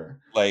murder.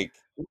 like,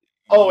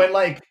 Oh, and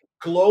like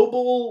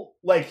global,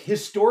 like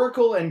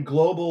historical and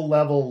global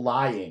level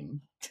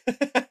lying.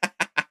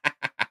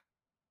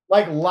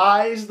 Like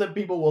lies that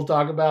people will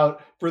talk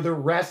about for the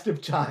rest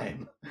of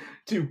time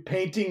to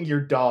painting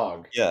your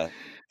dog. yeah,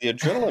 the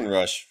adrenaline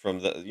rush from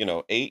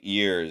the 8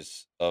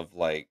 years of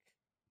like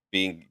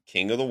being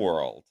king of the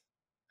world.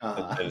 And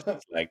then it's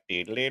just like,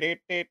 like,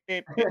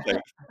 what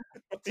are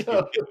you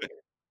So, doing?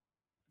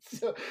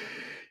 so,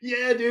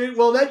 yeah, dude.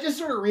 Well, that just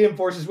sort of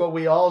reinforces what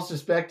we all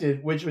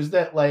suspected, which was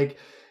that like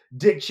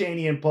Dick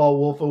Cheney and Paul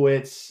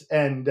Wolfowitz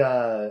and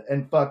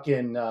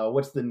fucking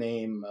what's the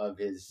name of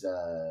his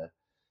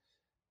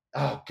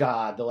oh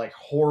god, the like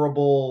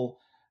horrible,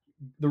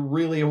 the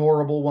really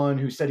horrible one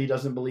who said he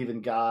doesn't believe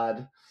in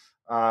God.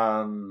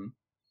 Who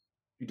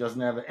doesn't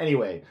have it.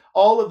 Anyway,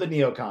 all of the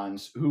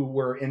neocons who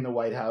were in the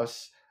White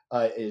House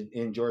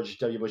in George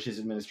W. Bush's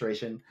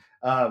administration,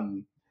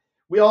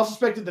 we all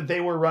suspected that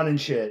they were running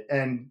shit,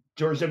 and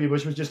George W.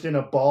 Bush was just in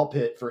a ball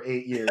pit for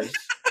 8 years.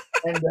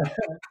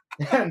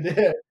 and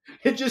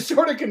it just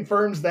sort of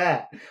confirms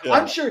that. Yeah.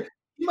 I'm sure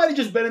he might have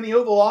just been in the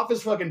Oval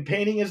Office fucking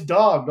painting his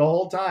dog the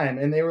whole time,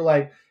 and they were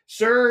like,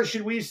 sir,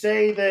 should we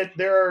say that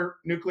there are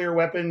nuclear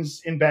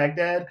weapons in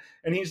Baghdad?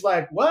 And he's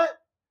like, what?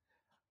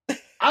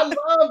 I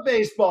love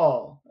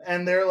baseball.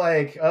 And they're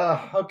like,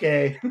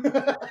 okay.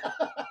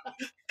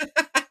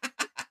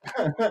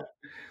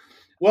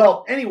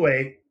 Well,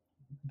 anyway,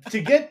 to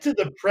get to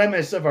the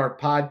premise of our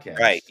podcast.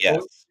 Right,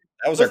 yes.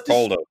 That was our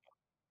cold open.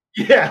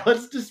 Yeah,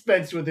 let's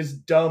dispense with this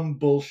dumb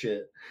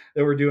bullshit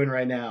that we're doing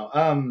right now.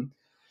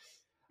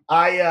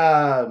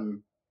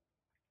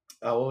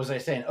 What was I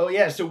saying? Oh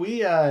yeah, so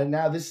we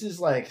now this is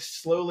like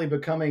slowly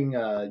becoming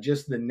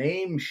just the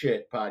name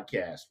shit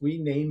podcast. We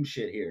name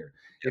shit here.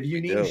 If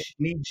you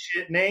need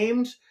shit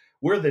named,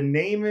 we're the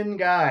naming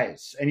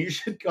guys, and you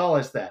should call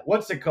us that.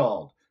 What's it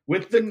called?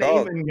 With the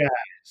naming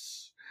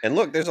guys. And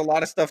look, there's a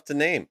lot of stuff to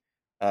name.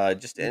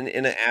 Just in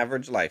an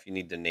average life, you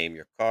need to name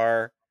your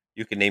car.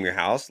 You can name your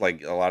house.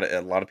 Like a lot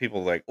of people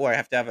are like, oh, I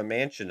have to have a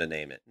mansion to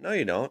name it. No,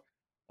 you don't.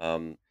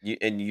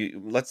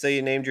 You let's say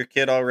you named your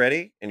kid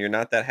already, and you're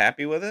not that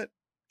happy with it.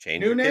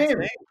 Change New your kid's name.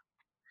 name.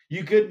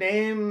 You could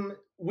name.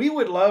 We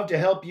would love to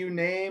help you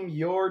name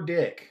your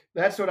dick.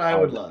 That's what I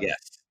would love.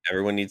 Yes,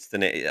 everyone needs to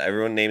name.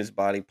 Everyone names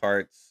body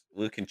parts.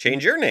 We can Mm.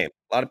 change your name.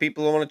 A lot of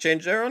people don't want to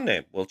change their own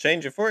name. We'll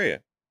change it for you.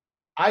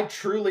 I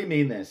truly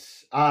mean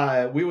this.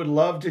 We would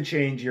love to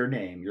change your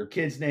name, your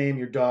kid's name,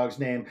 your dog's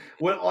name.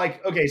 What,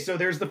 like, okay, so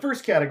there's the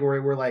first category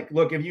where, like,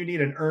 look, if you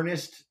need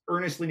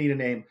earnestly need a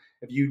name,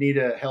 if you need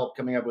help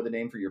coming up with a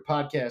name for your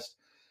podcast,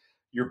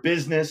 your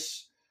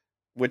business,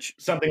 Which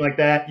something like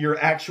that, your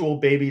actual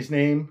baby's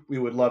name, we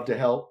would love to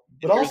help.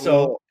 But here's a also,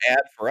 little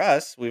ad for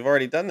us. We've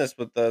already done this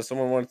with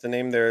someone wanted to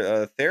name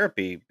their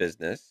therapy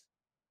business,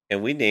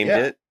 and we named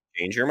yeah, it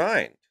Change Your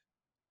Mind.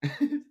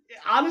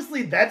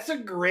 honestly, that's a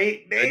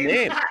great Good name.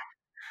 name.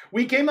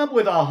 We came up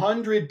with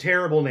 100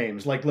 terrible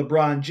names like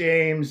LeBron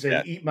James and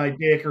Yeah. Eat My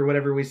Dick or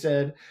whatever we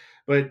said.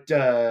 But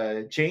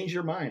Change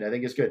Your Mind, I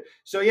think is good.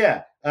 So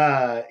yeah,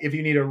 if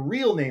you need a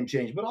real name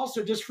change, but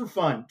also just for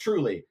fun,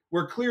 truly,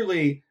 we're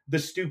clearly the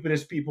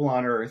stupidest people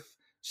on earth.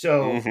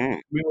 So Mm-hmm.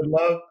 we would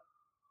love.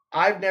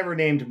 I've never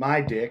named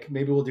my dick.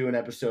 Maybe we'll do an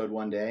episode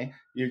one day.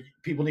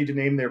 People need to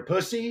name their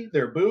pussy,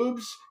 their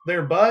boobs,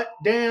 their butt.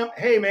 Damn,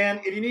 hey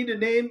man, if you need to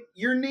name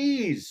your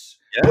knees,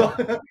 Yeah.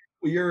 well,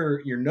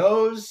 your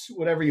nose,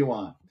 whatever you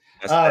want.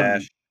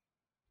 Mustache.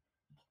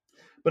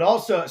 But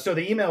also, so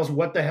the email is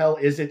what the hell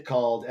is it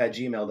called at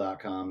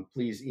gmail.com.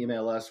 Please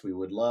email us. We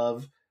would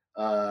love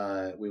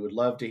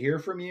to hear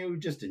from you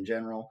just in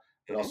general,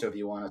 but also if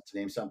you want us to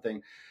name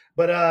something.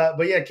 But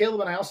yeah,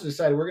 Caleb and I also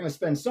decided we're going to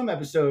spend some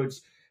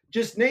episodes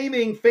just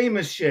naming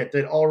famous shit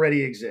that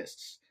already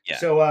exists. Yeah.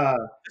 So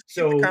Just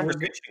keep the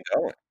conversation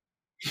going.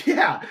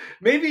 yeah,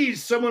 maybe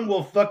someone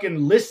will fucking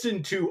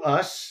listen to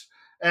us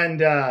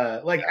and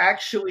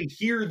actually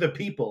hear the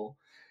people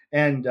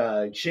and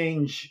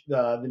change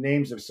the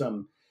names of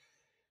some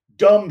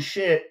dumb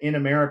shit in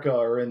America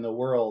or in the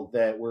world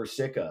that we're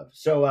sick of.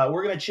 So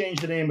we're gonna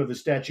change the name of the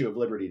Statue of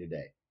Liberty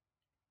today.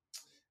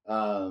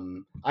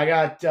 I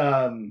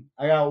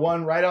got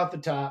one right off the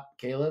top.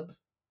 Caleb,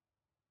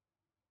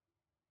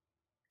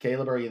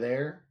 are you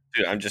there?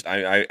 Dude,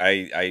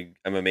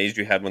 I'm amazed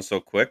you had one so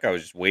quick. I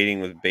was just waiting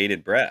with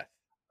bated breath.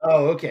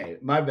 Oh, okay.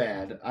 My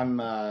bad.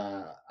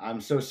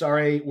 I'm so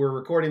sorry. We're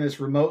recording this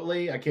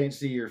remotely. I can't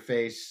see your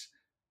face.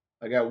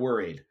 I got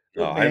worried.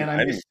 Oh, Man,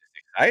 I'm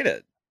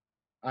excited.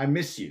 I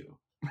miss you.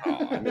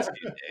 Oh, I miss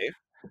you, Dave.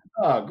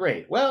 Oh,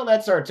 great. Well,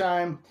 that's our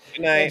time.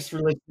 Good night. Thanks for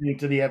listening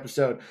to the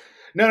episode.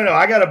 No.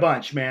 I got a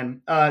bunch,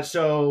 man.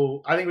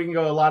 So I think we can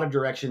go a lot of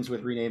directions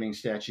with renaming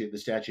the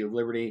Statue of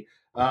Liberty.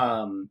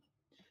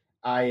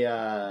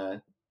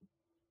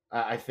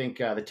 I think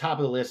the top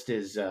of the list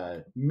is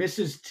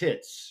Mrs.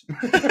 Tits.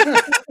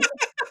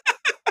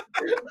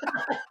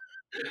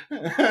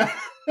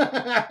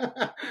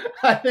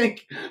 I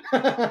think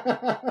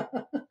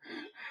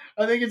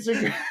it's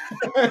a.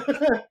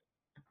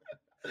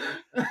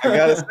 I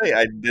gotta say,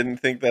 I didn't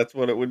think that's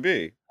what it would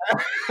be.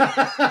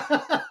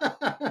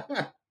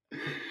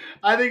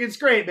 I think it's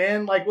great,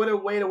 man. Like, what a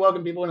way to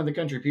welcome people into the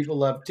country. People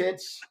love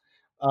tits.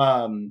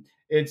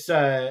 It's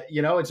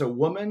it's a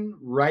woman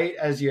right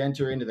as you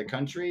enter into the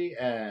country,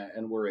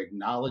 and we're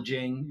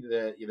acknowledging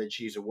that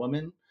she's a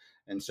woman,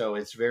 and so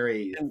it's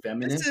very And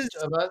feminist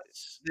of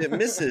us. the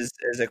Mrs.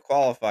 is a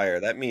qualifier.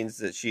 That means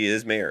that she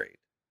is married.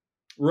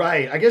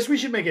 Right. I guess we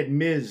should make it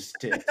Ms.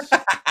 Tits.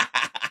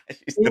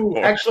 Ooh,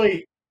 Boy.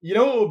 actually, you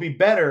know what would be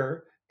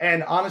better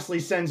and honestly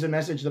sends a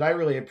message that I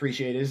really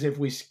appreciate is if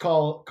we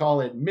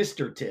call it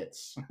Mr.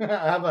 Tits.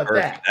 How about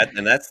Perfect. that?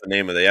 And that's the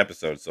name of the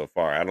episode so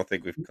far. I don't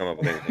think we've come up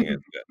with anything as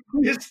good.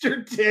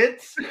 Mr.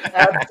 Tits?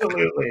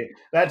 Absolutely.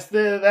 That's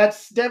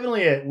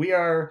definitely it. We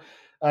are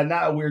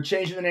we're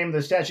changing the name of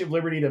the Statue of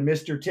Liberty to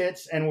Mr.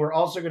 Tits, and we're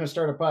also going to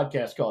start a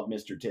podcast called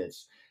Mr.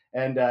 Tits.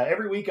 And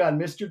every week on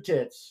Mr.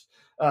 Tits,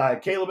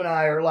 Caleb and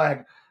I are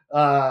like,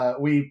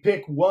 we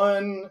pick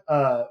one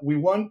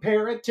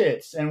pair of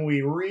tits and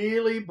we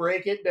really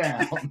break it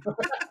down.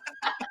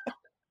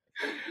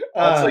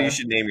 Also, you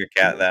should name your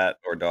cat that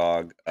or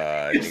dog.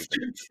 I think Mr.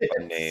 that's a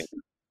fun name.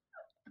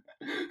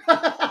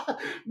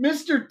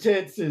 Mr.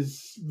 Tits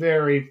is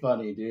very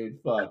funny, dude.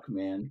 Fuck,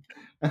 man.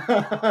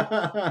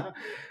 Well,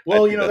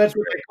 that's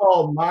what they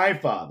call my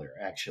father,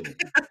 actually.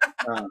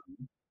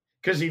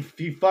 Because he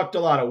fucked a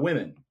lot of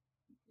women.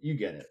 You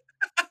get it.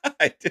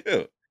 I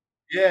do.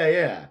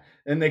 Yeah.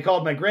 And they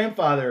called my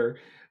grandfather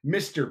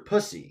Mr.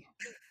 Pussy,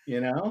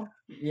 Yeah.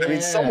 I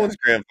mean, someone's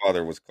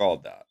grandfather was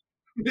called that.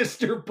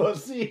 Mr.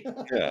 Pussy?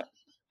 Yeah.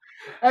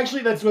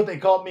 Actually, that's what they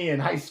called me in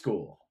high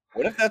school.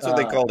 What if that's what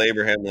they called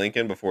Abraham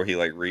Lincoln before he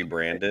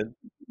rebranded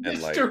and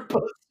Mr.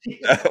 Pussy?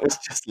 That was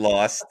just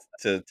lost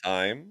to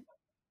time?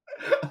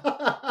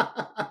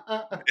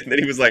 And then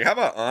he was like, "How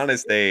about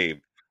Honest Abe?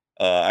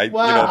 If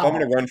I'm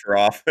going to run for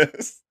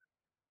office."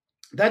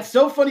 That's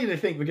so funny to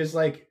think because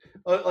like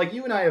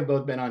you and I have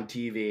both been on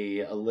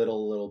TV a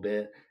little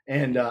bit,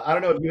 and I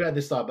don't know if you had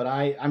this thought, but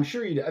I'm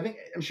sure you.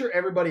 I'm sure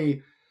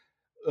everybody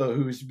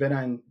who's been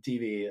on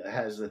TV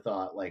has the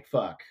thought like,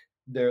 "Fuck,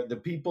 the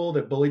people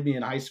that bullied me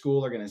in high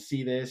school are going to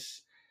see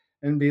this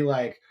and be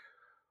like,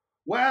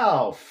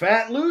 "Wow,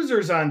 fat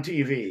losers on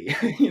TV."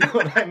 You know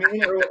what I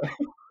mean?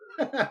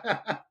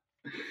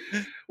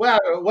 Wow,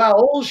 wow,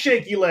 old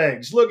shaky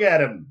legs. Look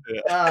at him.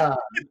 Yeah.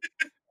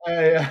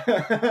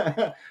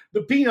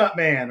 The Peanut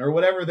Man, or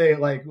whatever they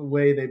like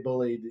way they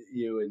bullied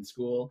you in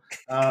school.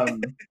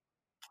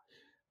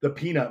 The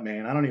Peanut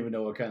Man. I don't even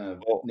know what kind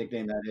of Well,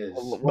 nickname that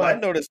is, well, I but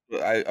noticed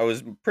I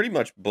was pretty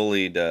much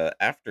bullied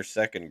after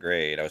second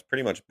grade. I was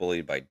pretty much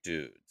bullied by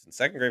dudes. In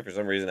second grade, for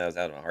some reason, I was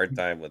having a hard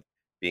time with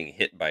being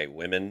hit by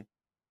women.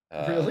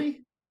 Uh,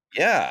 really,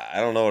 yeah,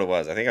 I don't know what it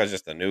was. I think I was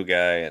just a new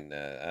guy, and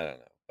I don't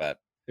know.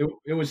 But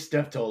it was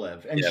Steph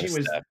Tolev, yeah, it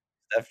was Steph.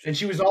 Steph and just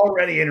she was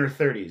already in her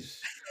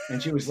 30s,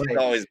 and she was she's like,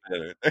 always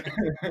been there.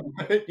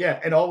 yeah,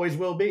 and always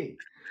will be.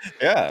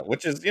 Yeah,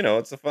 which is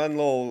it's a fun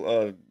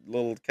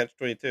little catch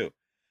 22.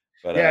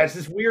 But Yeah, it's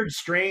this weird,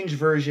 strange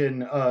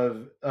version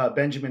of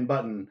Benjamin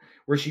Button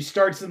where she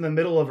starts in the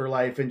middle of her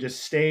life and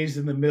just stays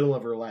in the middle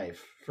of her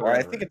life or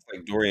I think forever. it's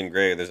like Dorian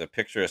Gray. There's a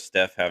picture of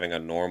Steph having a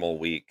normal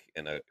week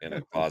in a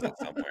closet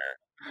somewhere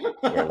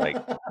where like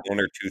one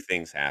or two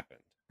things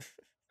happened.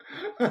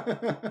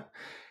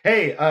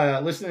 Hey,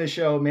 listen to the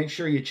show. Make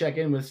sure you check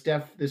in with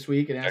Steph this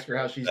week and Check ask her in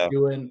how with she's Steph.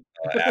 doing.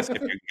 Ask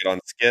if you can get on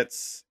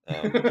skits.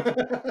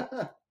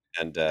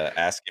 And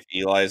ask if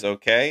Eli's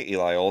okay.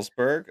 Eli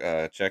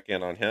Olsberg. Check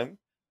in on him.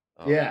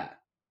 Um, Yeah.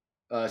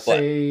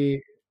 but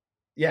Say,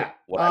 yeah.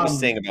 what I was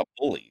saying about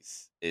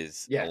bullies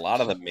is a Yeah.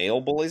 lot of the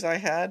male bullies I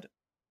had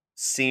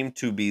seemed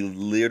to be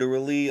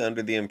literally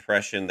under the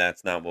impression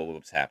that's not what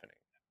was happening.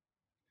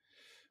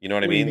 You know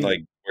what I What do you mean? mean?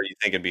 Like where you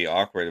think it'd be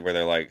awkward, where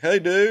they're like, "Hey,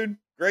 dude,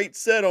 great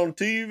set on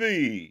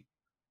TV.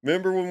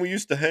 Remember when we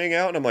used to hang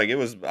out?" And I'm like, I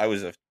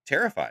was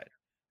terrified.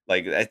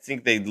 Like I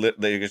think they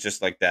it's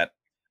just like that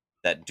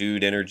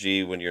dude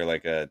energy when you're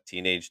like a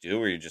teenage dude,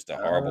 where you're just a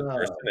horrible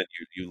person Oh, and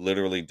you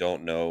literally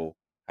don't know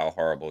how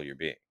horrible you're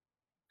being.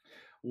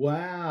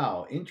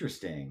 wow.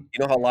 Interesting. You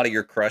know how a lot of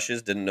your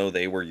crushes didn't know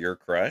they were your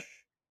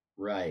crush?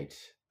 Right.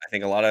 I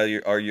think a lot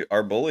of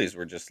our bullies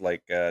were just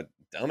like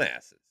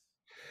dumbasses.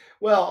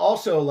 Well,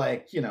 also,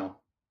 like,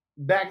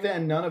 back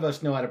then, none of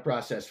us know how to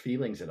process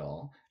feelings at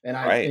all. And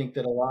I Right, think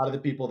that a lot of the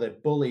people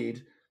that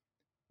bullied,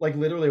 like,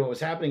 literally what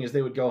was happening is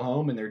they would go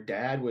home and their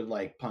dad would,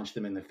 like, punch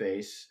them in the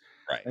face.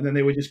 right, And then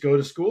they would just go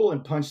to school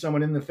and punch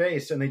someone in the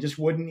face and they just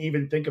wouldn't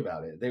even think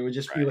about it. They would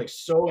just be, right. like,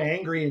 so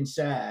angry and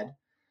sad.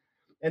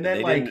 And And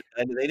then, like,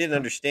 they didn't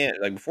understand,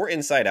 like, before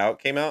Inside Out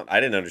came out, I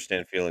didn't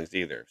understand feelings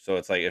either. So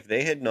it's like, if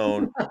they had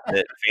known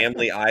that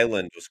Family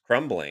Island was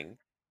crumbling,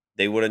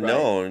 they would have right.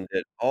 known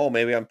that, "Oh,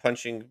 maybe I'm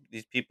punching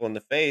these people in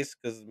the face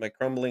because of my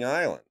crumbling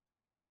island."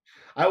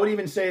 I would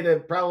even say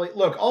that probably,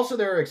 look, also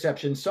there are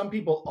exceptions. Some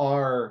people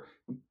are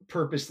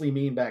purposely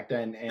mean back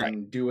then Right,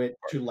 and do it of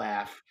course. to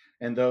laugh,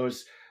 and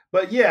those,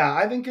 but yeah,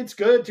 I think it's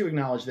good to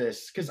acknowledge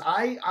this because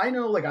I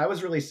know, like, I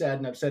was really sad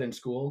and upset in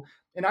school,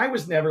 and I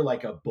was never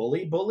like a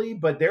bully,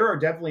 but there are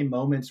definitely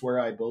moments where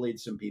I bullied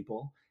some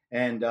people,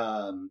 and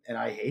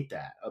I hate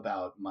that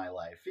about my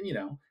life.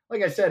 And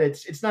like I said,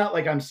 it's not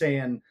like I'm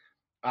saying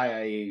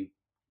I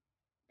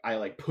I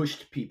like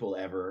pushed people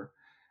ever,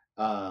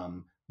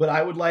 but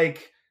I would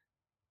like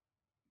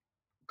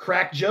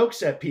crack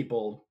jokes at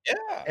people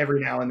Yeah, every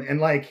now and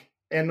like,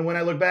 and when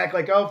I look back,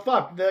 like, oh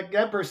fuck,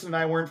 that person and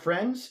I weren't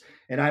friends,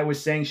 and I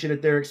was saying shit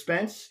at their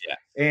expense, yeah,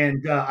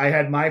 and I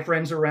had my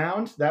friends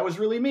around. That was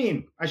really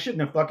mean. I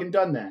shouldn't have fucking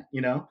done that.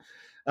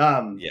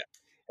 Um, yeah,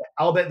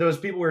 I'll bet those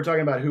people we were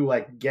talking about who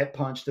like get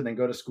punched and then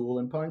go to school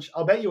and punch.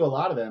 I'll bet you a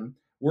lot of them,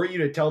 were you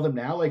to tell them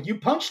now, like, you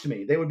punched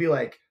me, they would be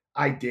like,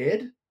 I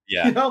did.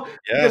 yeah,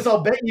 yeah, Because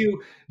I'll bet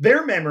you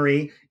their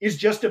memory is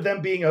just of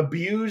them being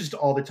abused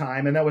all the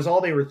time, and that was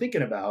all they were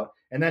thinking about,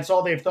 and that's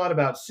all they've thought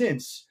about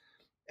since.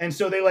 And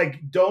so they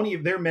like don't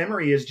even, their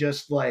memory is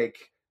just like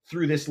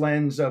through this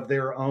lens of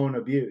their own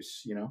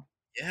abuse.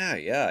 yeah,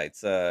 yeah.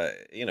 It's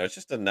it's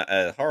just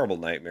a horrible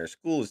nightmare.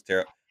 School is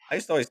terrible. I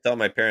used to always tell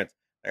my parents,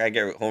 like, I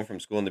get home from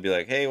school and they'd be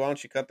like, "Hey, why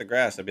don't you cut the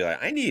grass?" I'd be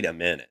like, "I need a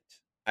minute.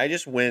 I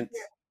just went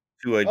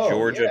to a Oh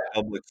Georgia yeah,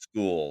 public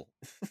school.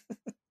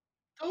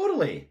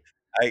 totally.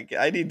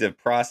 I need to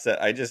process.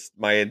 I just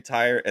my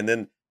entire and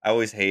then I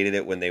always hated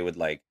it when they would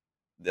like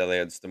they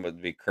had someone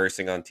would be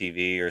cursing on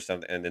TV or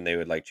something, and then they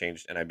would like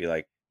change, and I'd be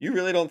like, "You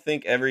really don't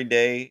think every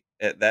day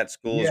at that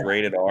school is Yeah,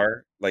 rated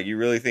R? Like, you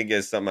really think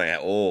it's something?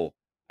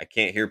 I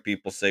can't hear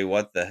people say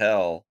what the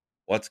hell?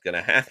 What's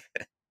gonna happen?"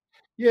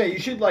 yeah, you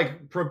should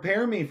like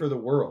prepare me for the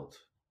world,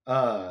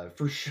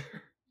 for sure.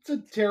 It's a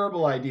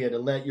terrible idea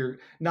to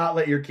not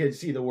let your kids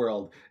see the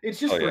world. It's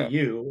Oh just for yeah.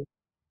 you.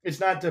 It's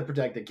not to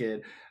protect the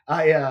kid.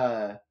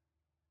 I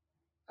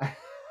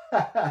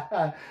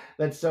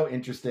That's so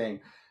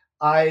interesting.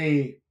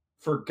 I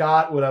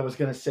forgot what I was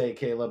going to say,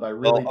 Caleb. I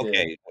Well, really did.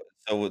 okay.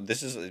 So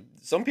this is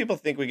some people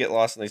think we get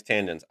lost in these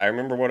tangents. I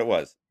remember what it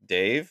was.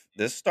 Dave.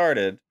 This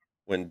started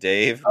when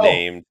Dave Oh,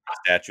 named the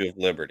Statue of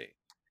Liberty.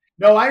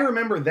 No, I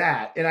remember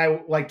that, and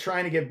I like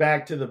trying to get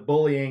back to the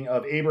bullying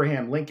of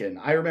Abraham Lincoln.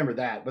 I remember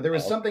that, but there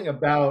was Oh, something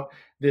about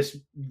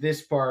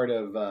this part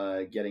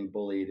of getting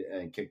bullied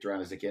and kicked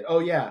around as a kid. Oh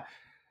yeah,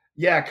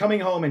 yeah, coming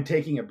home and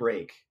taking a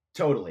break.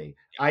 Totally.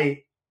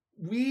 I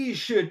we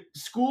should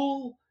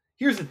school.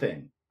 Here's the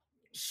thing: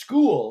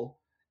 school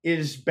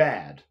is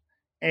bad,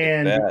 it's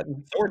and bad.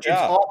 So are it's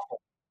jobs.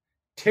 awful,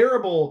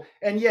 terrible.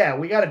 And yeah,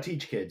 we got to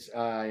teach kids.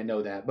 I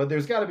know that, but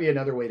there's got to be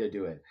another way to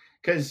do it.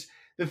 Because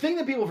the thing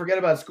that people forget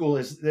about school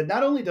is that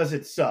not only does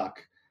it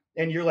suck,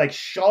 and you're like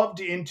shoved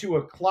into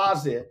a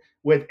closet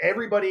with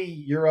everybody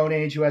your own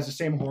age who has the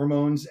same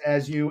hormones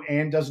as you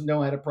and doesn't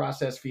know how to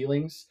process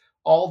feelings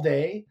all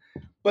day,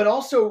 but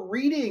also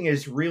reading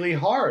is really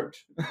hard.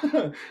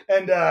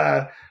 And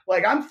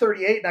like I'm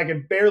 38 and I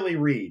can barely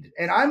read,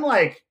 and I'm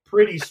like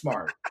pretty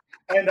smart.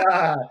 And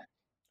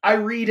I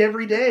read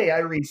every day. I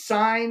read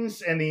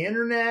signs and the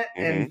internet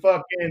Hmm. and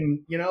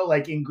fucking,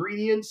 like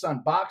ingredients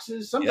on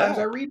boxes. Sometimes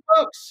Yeah, I read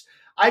books.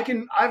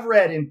 I've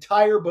read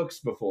entire books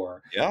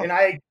before, yeah. and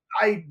I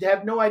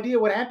have no idea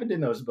what happened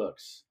in those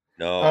books.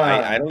 No,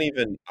 Uh,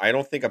 I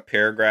don't think a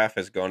paragraph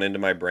has gone into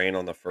my brain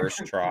on the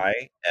first try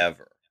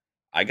ever.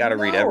 I gotta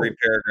read every no,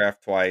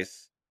 paragraph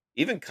twice.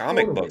 Even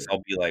comic books, totally.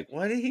 I'll be like,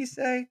 "What did he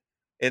say?"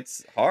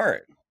 It's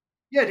hard.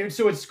 Yeah, dude.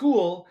 So at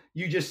school,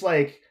 you just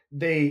like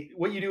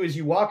what you do is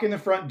you walk in the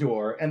front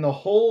door, and the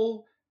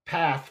whole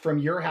path from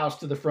your house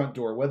to the front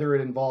door, whether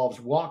it involves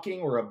walking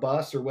or a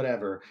bus or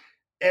whatever,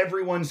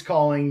 everyone's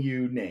calling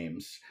you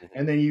names. Mhm.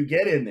 And then you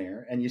get in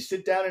there and you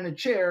sit down in a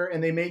chair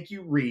and they make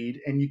you read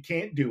and you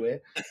can't do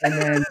it.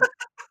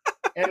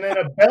 And then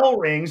a bell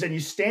rings and you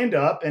stand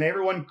up and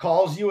everyone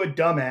calls you a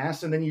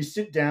dumbass, and then you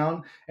sit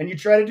down and you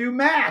try to do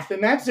math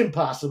and that's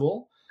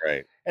impossible.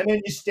 Right. And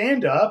then you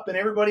stand up and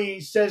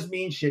everybody says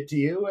mean shit to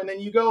you, and then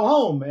you go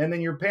home and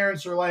then your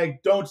parents are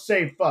like, don't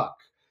say fuck.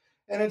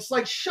 And it's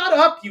like, shut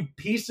up, you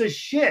piece of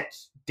shit,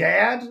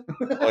 dad.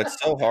 Oh, it's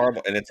so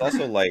horrible, and it's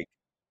also like,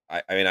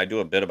 I mean, I do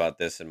a bit about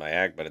this in my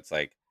act, but it's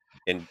like,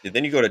 and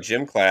then you go to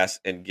gym class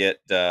and get,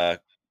 Oh,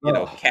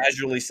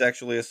 casually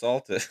sexually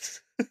assaulted.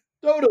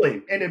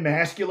 totally. And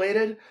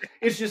emasculated.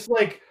 It's just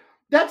like,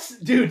 that's,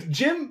 dude,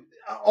 Jim,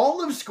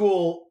 all of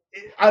school,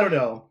 I don't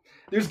know.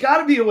 There's got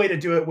to be a way to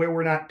do it where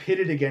we're not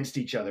pitted against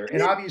each other.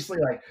 And obviously,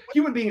 like,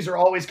 human beings are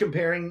always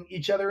comparing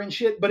each other and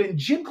shit. But in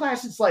gym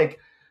class, it's like,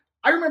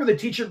 I remember the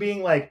teacher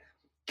being like,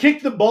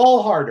 kick the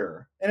ball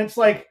harder. And it's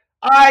like,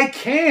 I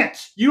can't.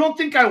 You don't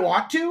think I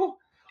want to?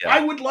 I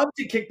Yeah, would love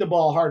to kick the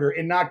ball harder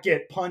and not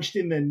get punched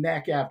in the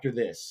neck after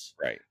this.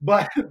 right,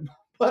 But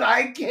but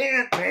I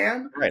can't,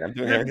 man. right, I'm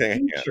doing You're the everything I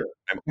can. teacher.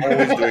 I'm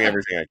always doing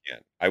everything I can.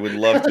 I would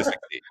love to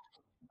succeed.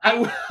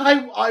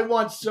 I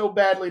want so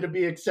badly to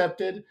be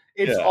accepted.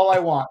 It's Yeah. all I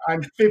want.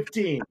 I'm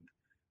 15.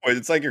 Well,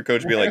 it's like your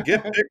coach being like,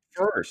 "Get picked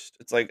first."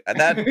 It's like,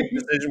 that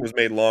decision was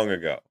made long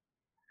ago.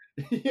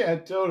 Yeah,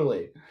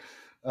 totally.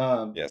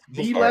 Yeah, school's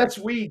The hard. last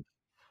week.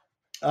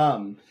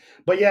 Um,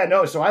 but yeah,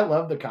 no. So I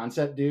love the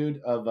concept,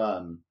 dude, of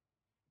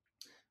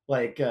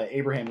like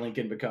Abraham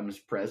Lincoln becomes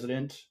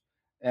president,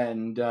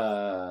 and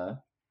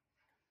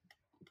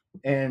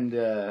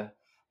and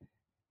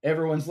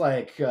everyone's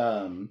like,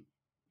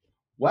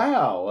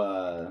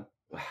 wow.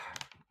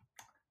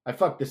 I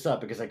fucked this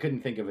up because I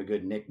couldn't think of a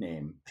good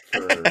nickname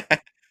for.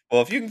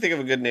 Well, if you can think of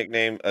a good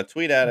nickname,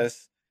 tweet at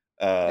us.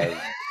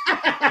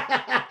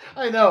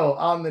 I know,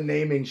 on the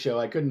naming show,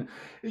 I couldn't.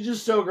 It's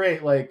just so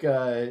great. Like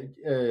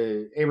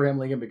Abraham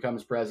Lincoln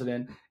becomes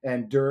president,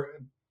 and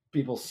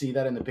people see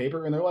that in the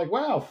paper, and they're like,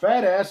 "Wow,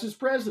 fat ass is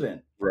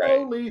president! Right.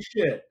 Holy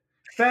shit!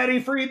 Fatty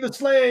freed the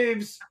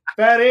slaves!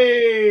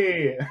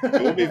 Fatty!"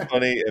 It would be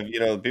funny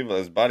if, people,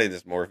 his body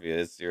dysmorphia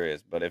is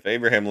serious, but if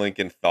Abraham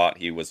Lincoln thought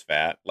he was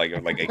fat, like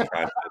a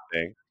constant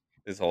thing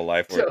his whole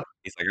life, where So,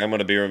 he's like, "I'm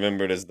gonna be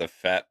remembered as the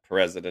fat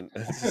president."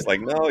 It's just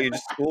like, no,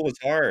 school was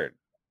hard.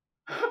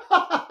 You're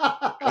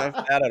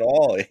not fat at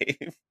all,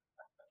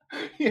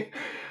 Abe.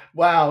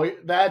 wow,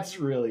 that's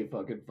really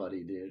fucking funny,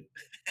 dude.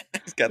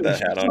 He's got It's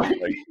that hat just on.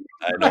 He's like,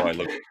 like, I know I like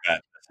look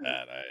fat in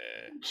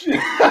this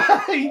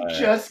hat. he I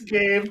just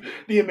gave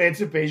the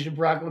Emancipation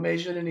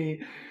Proclamation, and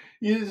he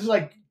just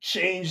like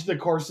changed the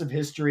course of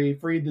history,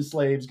 freed the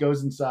slaves,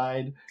 goes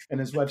inside, and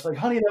his wife's like,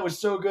 "Honey, that was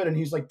so good," and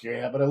he's like,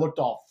 "Yeah, but I looked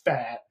all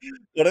fat."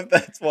 What if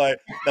that's why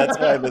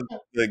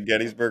the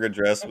Gettysburg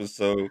Address was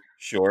so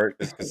short,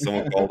 is because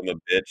someone called him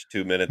a bitch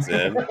 2 minutes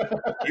in?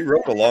 He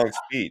wrote a long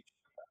speech.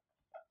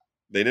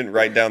 They didn't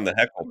write down the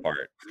heckle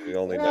part, so we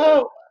only know.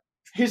 Oh,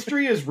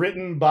 history is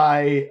written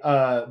by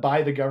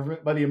the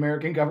government, by the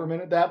American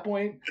government at that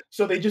point.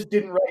 So they just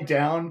didn't write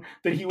down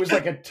that he was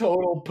like a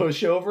total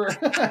pushover.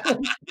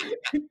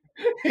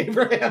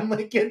 Abraham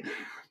Lincoln,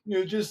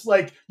 just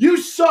like, "You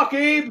suck,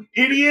 Abe,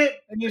 idiot,"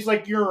 and he's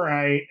like, "You're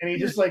right," and he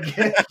just like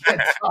gets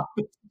off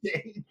the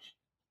stage.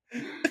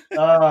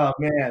 Oh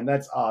man,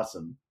 that's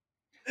awesome.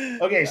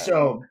 Okay, Uh,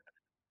 so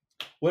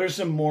what are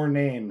some more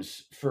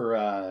names for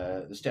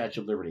the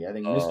Statue of Liberty? I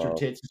think Mr. um,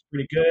 Tits is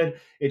pretty good.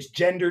 It's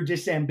gender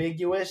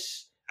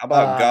disambiguous. how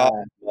about Uh,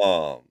 God's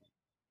mom?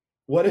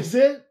 what is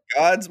it?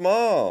 God's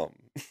mom.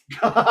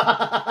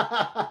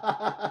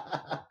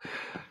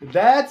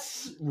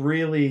 That's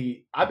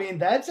really, I mean,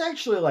 that's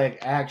actually like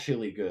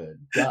actually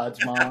good.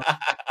 God's mom.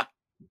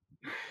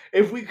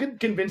 If we could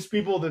convince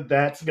people that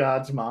that's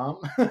God's mom,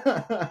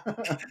 I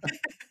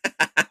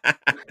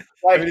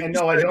like, mean, and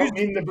no, I if you don't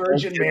mean the told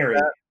Virgin kids Mary.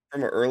 that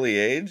from an early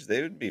age,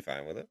 they would be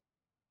fine with it.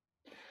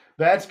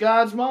 That's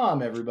God's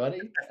mom, everybody.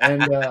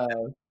 And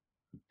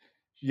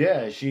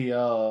yeah, she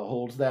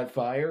holds that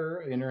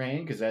fire in her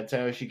hand because that's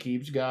how she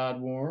keeps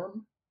God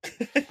warm.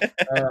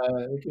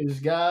 Because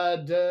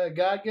God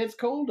gets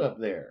cold up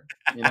there,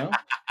 you know.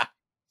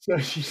 So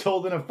she's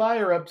holding a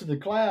fire up to the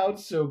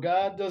clouds so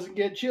God doesn't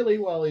get chilly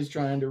while he's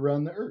trying to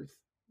run the earth.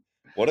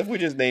 What if we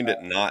just named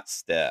it not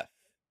Steph?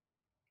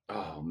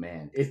 Oh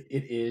man, it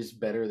is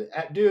better than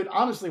dude.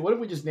 Honestly, what if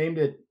we just named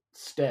it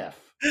Steph?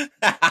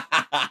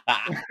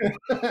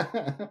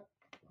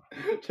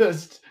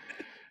 Just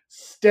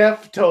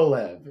Steph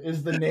Tolev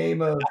is the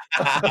name of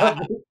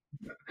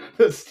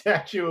the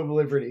Statue of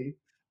Liberty.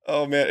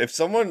 Oh man, if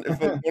one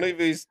of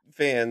these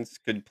fans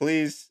could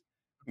please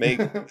make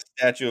the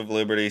Statue of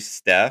Liberty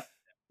Steph,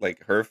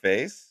 like her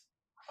face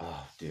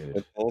Oh, dude.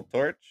 with the whole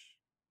torch.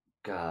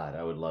 God,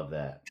 I would love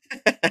that.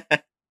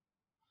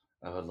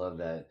 I would love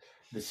that.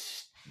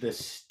 The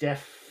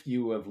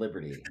Statue of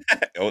Liberty.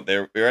 Oh,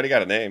 there we already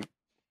got a name.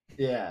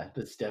 Yeah,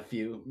 the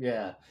Statue.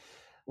 Yeah.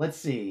 Let's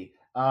see.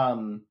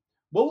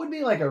 What would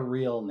be like a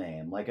real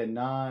name? Like a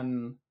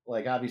non,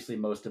 like obviously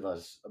most of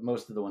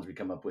the ones we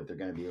come up with are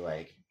going to be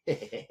like,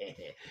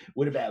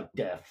 what about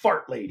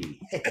Fart Lady?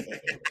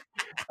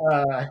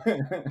 uh,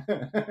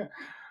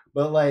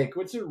 but like,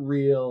 what's a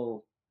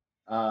real,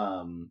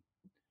 um,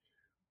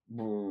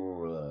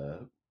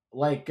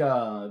 like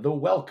the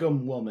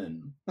Welcome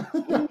Woman?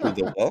 Ooh,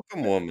 the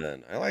Welcome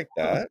Woman. I like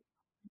that.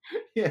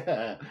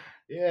 Yeah,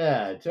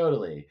 yeah,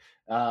 totally.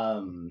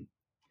 Candle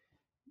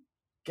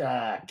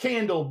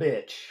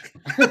bitch.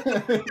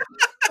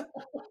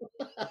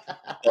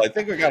 Well, I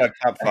think we got a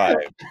top 5.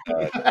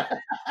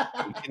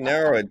 We can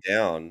narrow it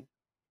down.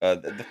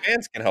 The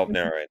fans can help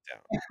narrow it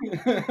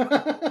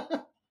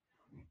down.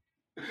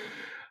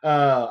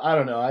 I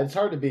don't know. It's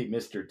hard to beat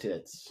Mr.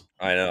 Tits.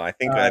 I know. I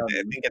think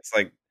it's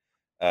like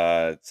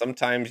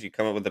sometimes you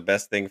come up with the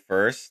best thing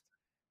first,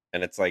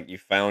 and it's like you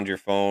found your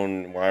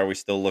phone. Why are we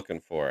still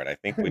looking for it? I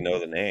think we know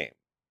the name.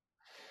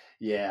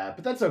 Yeah,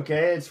 but that's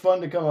okay. It's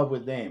fun to come up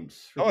with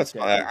names for Oh, the it's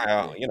fine.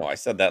 statue. I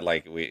said that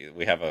like we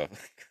have a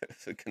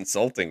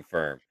consulting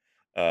firm.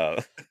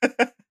 Uh,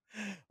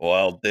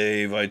 well,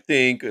 Dave, I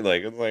think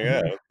like it's like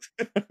what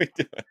are we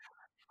doing?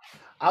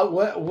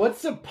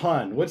 What's a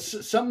pun?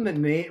 What's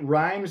something that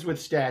rhymes with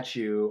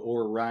statue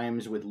or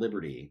rhymes with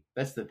liberty?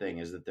 That's the thing,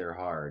 is that they're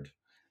hard.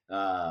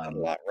 Not a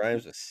lot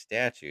rhymes with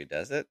statue,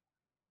 does it?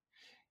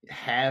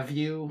 Have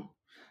you?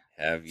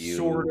 Have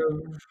Sort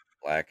you of.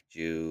 black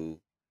Jew?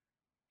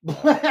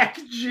 Black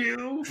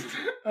Jew.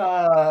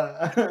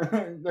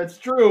 That's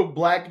true.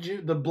 Black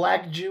Jew, the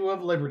Black Jew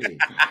of Liberty.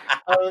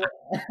 I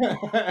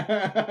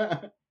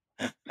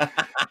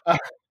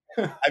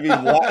mean,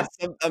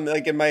 I'm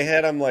like in my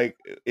head, I'm like,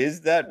 is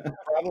that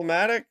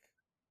problematic?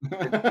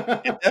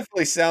 It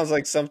definitely sounds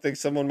like something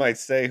someone might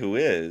say who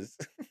is.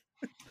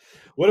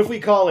 What if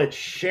we call it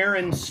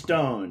Sharon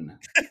Stone?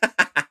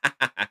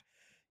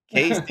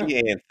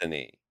 Casey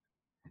Anthony.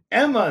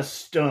 Emma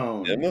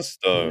Stone. Emma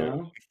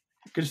Stone.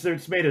 Because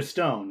it's made of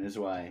stone, is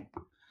why.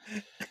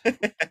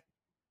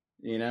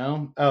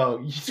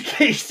 Oh,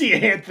 Casey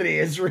Anthony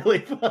is really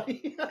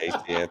funny. Casey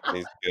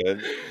Anthony's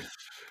good.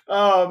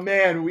 Oh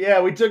man, yeah,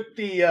 we took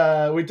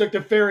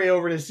the ferry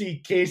over to see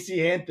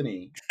Casey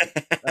Anthony.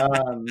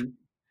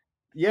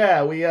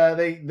 Yeah,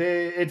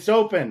 it's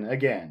open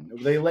again.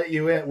 They let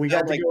you in. We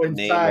got to go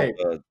inside.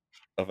 Name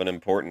of an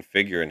important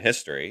figure in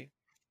history.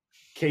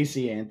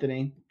 Casey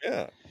Anthony.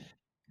 Yeah,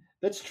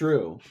 that's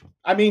true.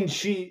 I mean,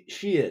 she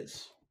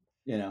is.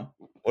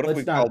 What if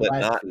we called it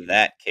not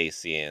that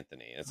Casey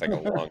Anthony? It's like a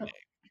long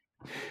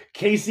name.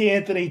 Casey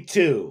Anthony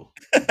 2.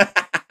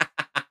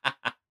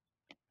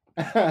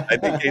 I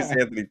think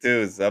Casey Anthony 2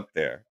 is up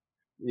there.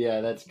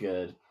 Yeah, that's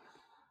good.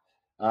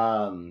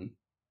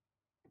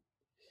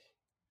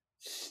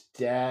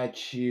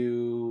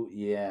 Statue,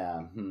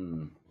 yeah.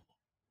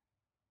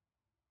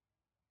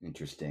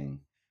 Interesting.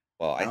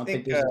 Well, I don't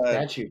think there's a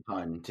statue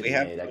pun to be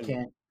made. I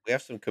can't. We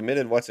have some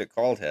committed what's it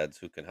called heads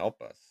who can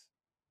help us.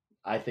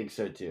 I think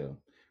so too.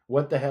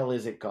 What the hell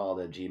is it called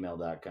at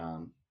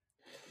gmail.com?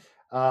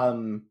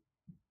 I'm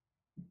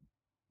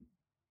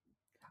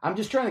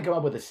just trying to come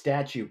up with a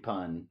statue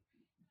pun.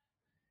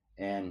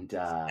 And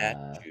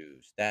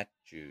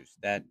statue.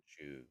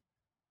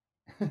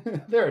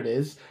 There it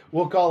is.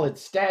 We'll call it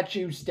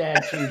statue. I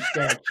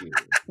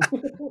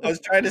was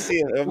trying to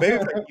see maybe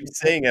if I keep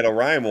saying it, a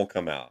rhyme will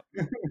come out.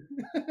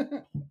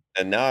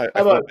 And now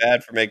I feel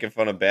bad for making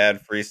fun of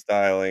bad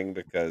freestyling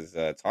because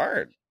it's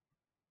hard.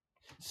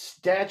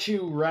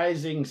 Statue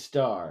rising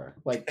star,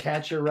 like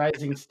catch a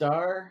rising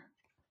star.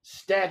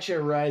 Statue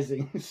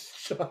rising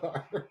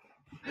star.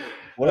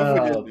 What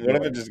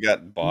if it just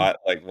got bought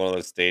like one of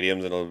those stadiums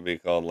and it'll be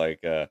called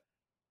like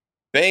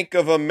Bank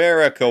of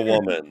America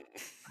woman.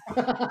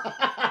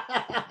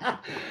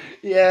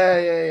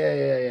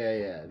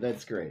 Yeah.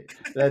 That's great.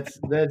 That's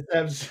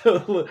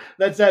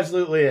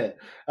absolutely it.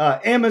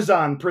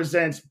 Amazon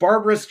presents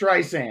Barbara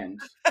Streisand.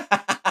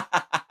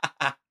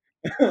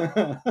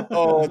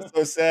 Oh, it's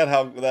so sad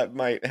how that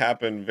might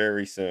happen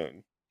very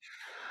soon.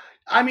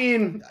 I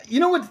mean, you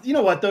know what? You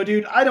know what though,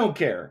 dude? I don't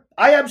care.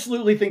 I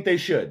absolutely think they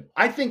should.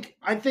 I think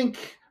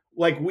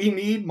like we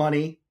need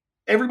money.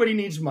 Everybody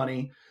needs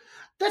money.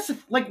 That's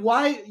like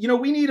why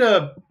we need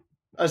a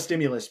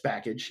stimulus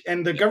package,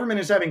 and the government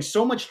is having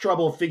so much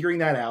trouble figuring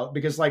that out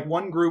because like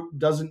one group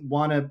doesn't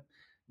want to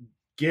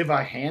give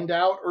a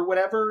handout or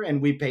whatever,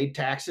 and we paid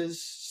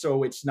taxes,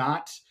 so it's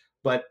not.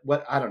 But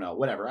what I don't know,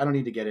 whatever. I don't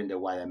need to get into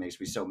why that makes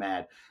me so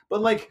mad.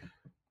 But like,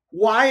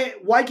 why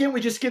can't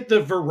we just get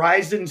the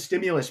Verizon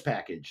stimulus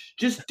package?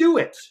 Just do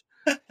it.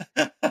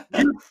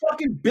 You're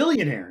fucking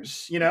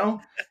billionaires, you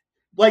know?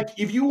 Like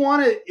if you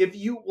want to, if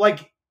you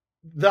like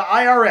the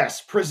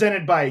IRS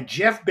presented by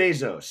Jeff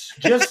Bezos,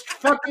 just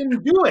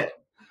fucking do it.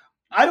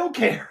 I don't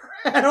care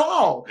at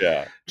all.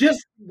 Yeah.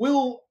 Just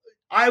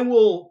I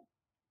will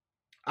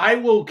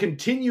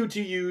continue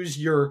to use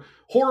your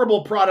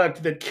horrible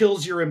product that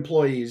kills your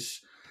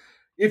employees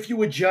if you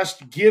would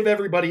just give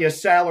everybody a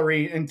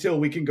salary until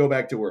we can go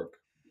back to work.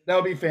 That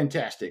would be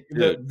fantastic.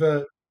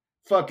 The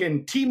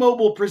fucking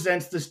T-Mobile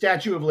presents the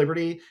Statue of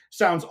Liberty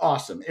sounds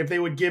awesome. If they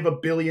would give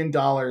 $1 billion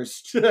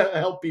to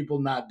help people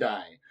not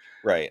die.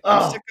 Right.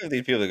 I'm sick of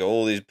these people that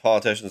go, oh, these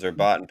politicians are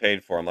bought and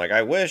paid for. I'm like,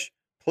 I wish,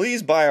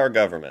 please buy our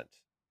government.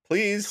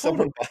 Please,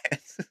 someone buy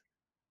it.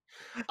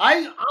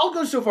 I'll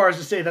go so far as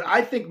to say that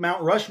I think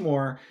Mount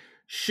Rushmore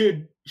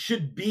should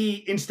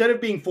be, instead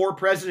of being 4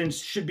 presidents,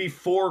 should be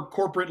 4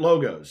 corporate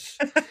logos.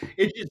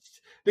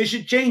 They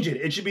should change it.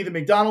 It should be the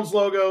McDonald's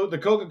logo, the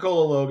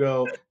Coca-Cola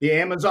logo, the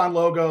Amazon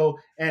logo,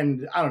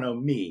 and I don't know,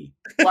 me.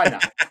 Why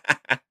not?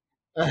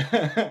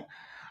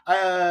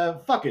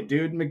 Fuck it,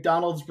 dude.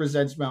 McDonald's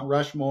presents Mount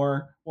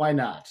Rushmore. Why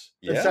not?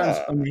 That sounds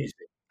amazing.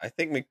 I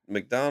think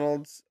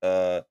McDonald's,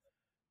 or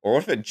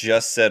what if it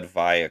just said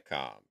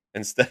Viacom?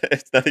 Instead,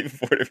 it's not even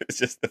 4 different, it's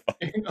just the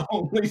Viacom.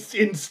 Only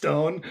in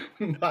stone.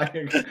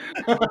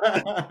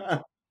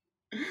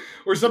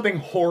 Or something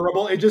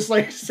horrible. It just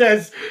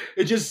says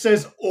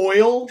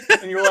oil,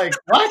 and you're like,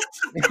 what?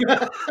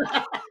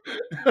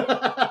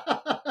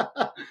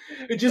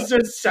 It just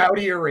says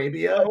Saudi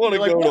Arabia. I want to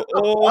go to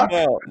Old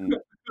Mountain.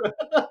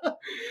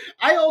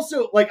 I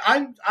also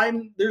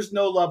I'm there's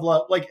no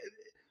love. Like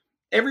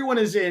everyone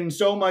is in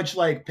so much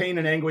like pain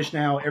and anguish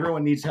now.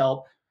 Everyone needs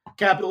help.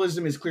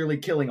 Capitalism is clearly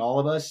killing all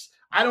of us.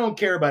 I don't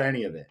care about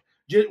any of it.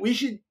 We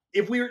should,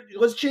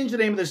 let's change the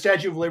name of the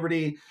Statue of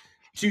Liberty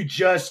to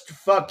just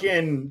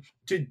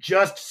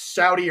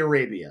Saudi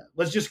Arabia.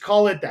 Let's just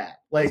call it that.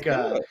 Like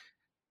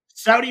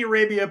Saudi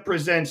Arabia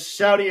presents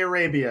Saudi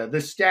Arabia, the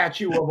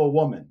statue of a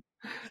woman.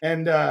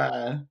 And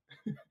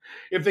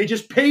if they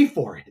just pay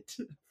for it,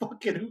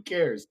 fucking who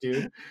cares,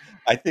 dude?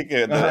 I think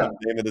the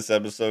name of this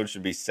episode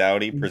should be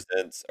Saudi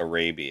Presents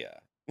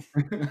Arabia.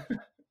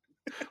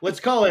 Let's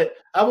call it,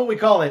 how about we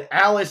call it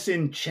Alice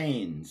in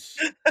Chains?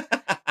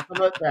 How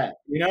about that?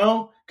 You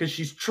know, because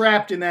she's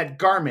trapped in that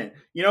garment.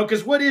 You know,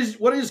 because what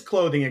is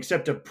clothing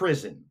except a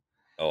prison?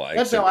 Oh,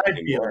 that's how I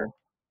feel. More.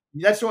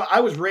 That's why I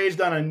was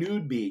raised on a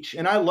nude beach,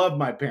 and I love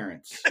my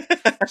parents.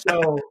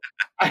 So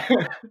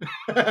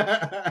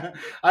I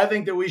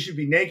think that we should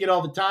be naked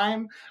all the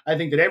time. I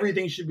think that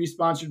everything should be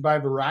sponsored by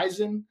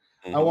Verizon.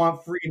 Mm-hmm. I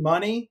want free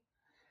money.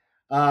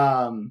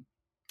 And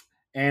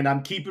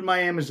I'm keeping my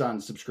Amazon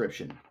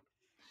subscription.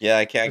 Yeah,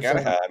 I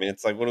mean,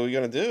 it's like, what are we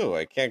going to do?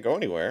 I can't go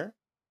anywhere.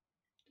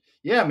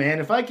 Yeah, man.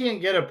 If I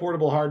can't get a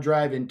portable hard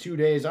drive in 2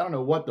 days, I don't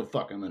know what the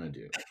fuck I'm going to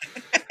do.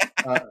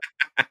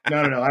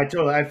 No. I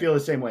feel the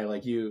same way.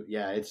 Like you.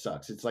 Yeah, it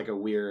sucks. It's like a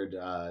weird,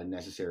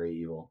 necessary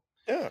evil.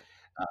 Yeah.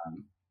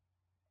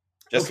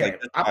 Just like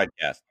this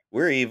podcast.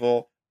 We're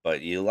evil, but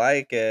you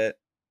like it.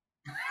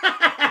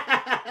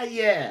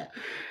 Yeah.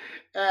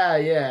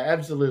 Yeah,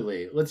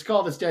 absolutely. Let's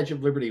call the Statue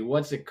of Liberty.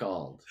 What's it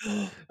called?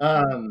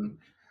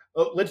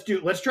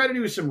 Let's try to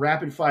do some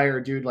rapid fire,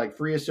 dude, like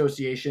free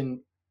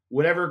association,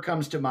 whatever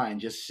comes to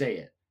mind, just say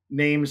it.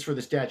 Names for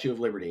the Statue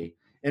of Liberty.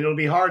 And it'll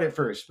be hard at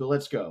first, but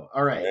let's go.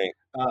 All right.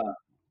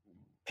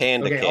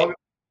 Panda cake.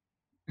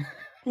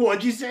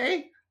 What'd you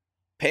say?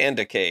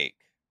 Panda cake.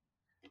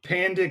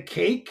 Panda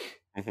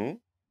cake? Mm-hmm.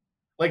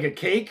 Like a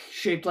cake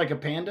shaped like a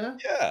panda?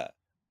 Yeah.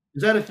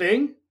 Is that a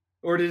thing?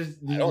 Or I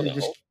don't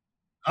know.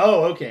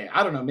 Oh, okay.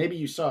 I don't know. Maybe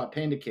you saw a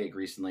panda cake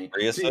recently.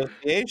 Free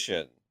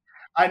association.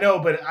 I know,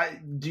 but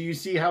do you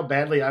see how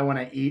badly I want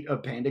to eat a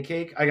panda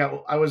cake?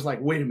 I was like,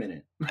 wait a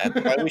minute. That's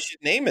why we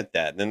should name it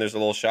that. And then there's a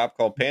little shop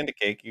called Panda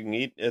Cake you can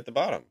eat at the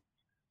bottom.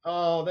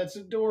 Oh, that's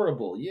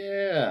adorable.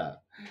 Yeah.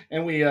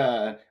 And we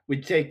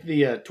take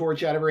the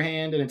torch out of her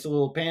hand and it's a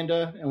little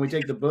panda, and we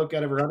take the book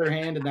out of her other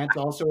hand and that's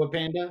also a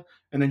panda,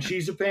 and then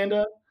she's a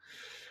panda.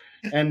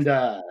 And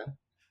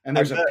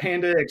there's a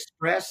Panda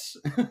Express.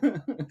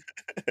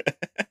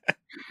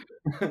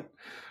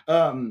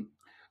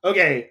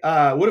 Okay,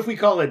 what if we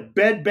call it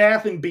Bed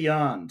Bath and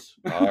Beyond?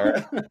 All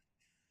right.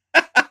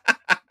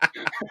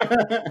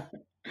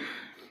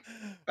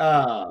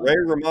 Ray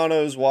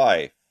Romano's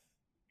wife.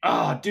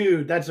 Oh,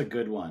 dude, that's a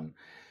good one.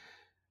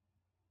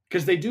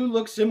 Because they do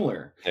look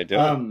similar. They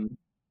do.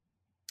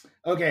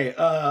 Okay,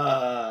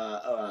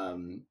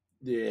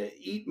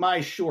 Eat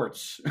My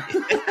Shorts.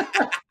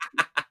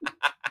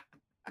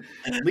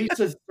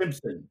 Lisa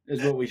Simpson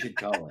is what we should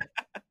call it.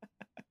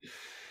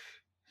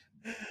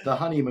 The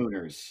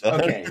Honeymooners.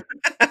 Okay.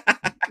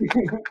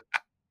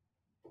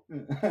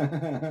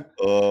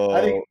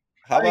 Oh,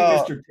 how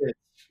about Mr. Tits.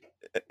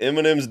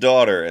 Eminem's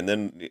daughter, and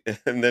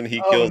then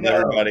he kills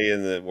everybody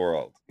in the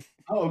world.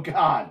 Oh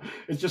God,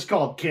 it's just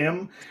called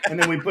Kim, and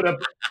then we put up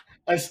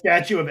a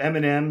statue of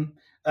Eminem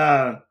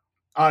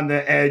on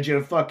the edge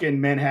of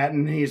fucking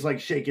Manhattan. He's like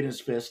shaking his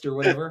fist or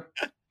whatever.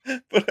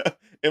 Put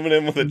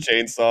Eminem with a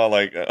chainsaw,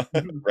 like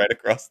right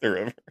across the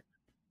river.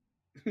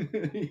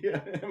 Yeah,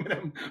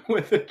 Eminem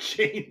with a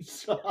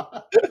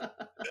chainsaw.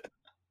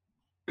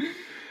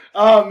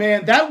 Oh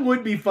man, that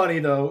would be funny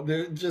though.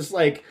 They're just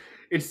like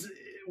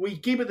we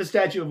keep it the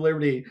Statue of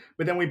Liberty,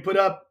 but then we put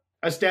up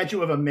a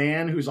statue of a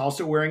man who's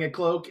also wearing a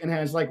cloak and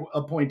has like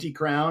a pointy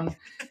crown,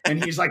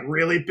 and he's like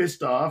really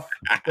pissed off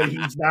that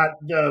he's not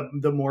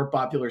the more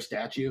popular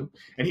statue,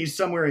 and he's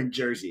somewhere in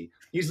Jersey.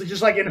 He's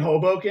just like in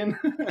Hoboken.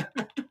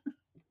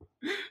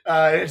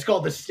 It's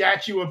called the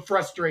Statue of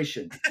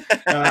Frustration.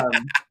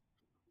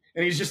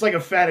 And he's just like a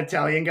fat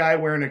Italian guy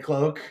wearing a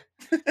cloak,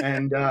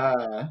 and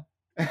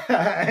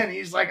and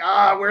he's like,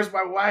 where's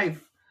my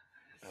wife?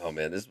 Oh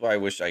man, this is why I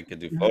wish I could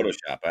do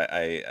Photoshop.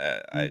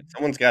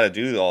 Someone's got to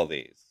do all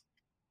these.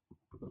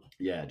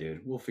 Yeah,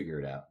 dude, we'll figure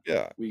it out.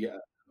 Yeah, we got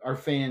our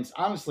fans.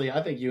 Honestly,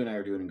 I think you and I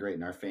are doing great,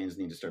 and our fans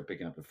need to start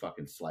picking up the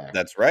fucking slack.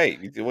 That's right.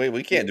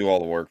 We can't do all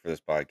the work for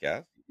this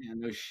podcast. Yeah,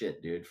 no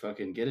shit, dude.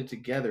 Fucking get it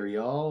together,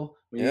 y'all.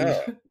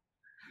 Yeah.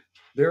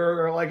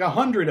 There are like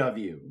 100 of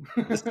you.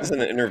 This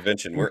isn't an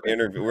intervention.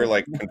 We're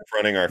like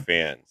confronting our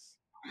fans.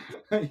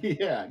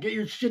 Yeah, get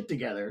your shit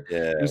together.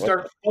 Yeah, and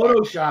start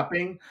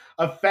photoshopping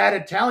a fat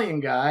Italian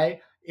guy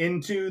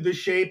into the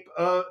shape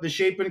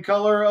and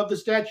color of the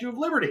Statue of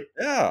Liberty.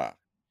 Yeah.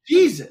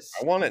 Jesus.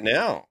 I want it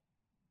now.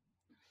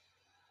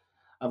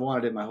 I've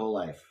wanted it my whole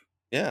life.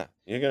 Yeah.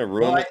 You're going to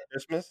ruin this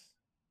Christmas?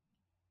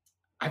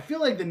 I feel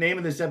like the name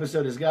of this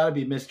episode has got to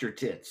be Mr.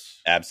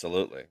 Tits.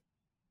 Absolutely.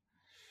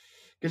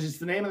 Because it's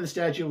the name of the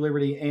Statue of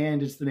Liberty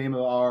and it's the name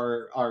of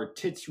our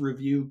Tits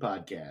Review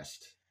podcast.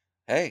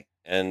 Hey,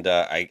 and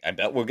I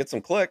bet we'll get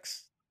some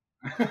clicks.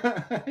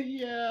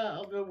 Yeah,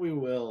 I'll bet we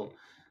will.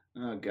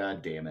 Oh,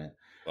 God damn it.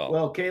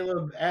 Well,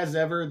 Caleb, as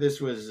ever, this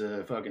was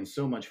fucking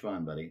so much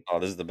fun, buddy. Oh,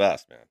 this is the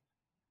best, man.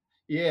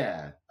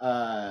 Yeah.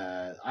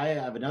 I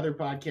have another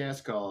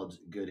podcast called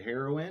Good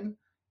Heroin.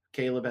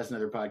 Caleb has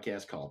another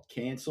podcast called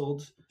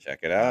Canceled. Check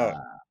it out.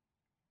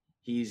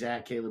 He's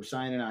at Caleb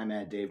Sinan. I'm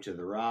at Dave to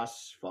the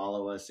Ross.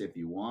 Follow us if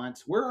you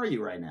want. Where are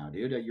you right now,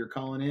 dude? You're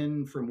calling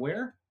in from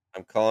where?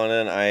 I'm calling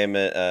in.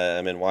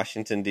 I'm in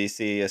Washington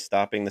D.C.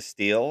 Stopping the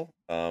steal.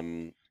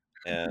 And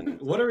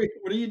what are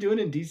you doing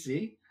in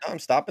D.C.? No, I'm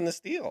stopping the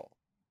steal.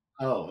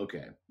 Oh,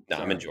 okay. No,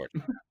 I'm in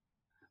Georgia.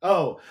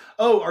 Oh,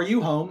 are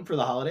you home for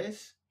the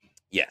holidays?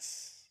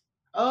 Yes.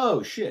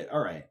 Oh shit!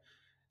 All right.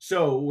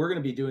 So we're gonna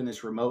be doing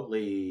this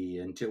remotely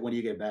until when do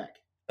you get back?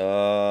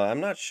 I'm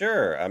not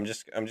sure. I'm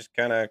just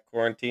kind of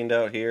quarantined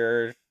out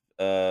here.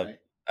 Right.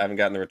 I haven't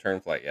gotten the return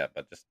flight yet,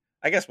 but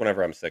I guess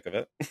whenever I'm sick of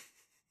it.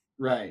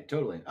 Right.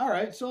 Totally. All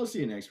right. So I'll see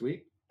you next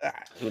week.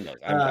 Who knows?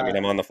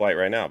 I'm on the flight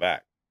right now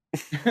back.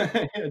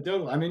 Yeah,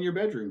 totally. I'm in your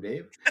bedroom,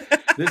 Dave.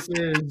 This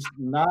is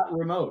not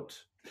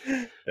remote.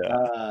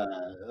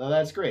 Yeah.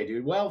 That's great,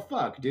 dude. Well,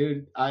 fuck,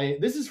 dude.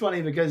 This is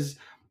funny because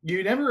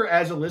you never,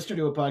 as a listener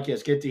to a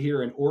podcast, get to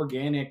hear an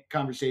organic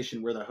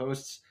conversation where the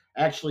hosts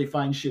actually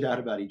find shit out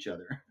about each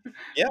other.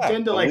 Yeah,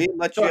 we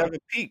let you have a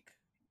peek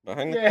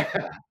behind.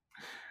 Yeah.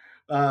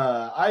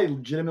 I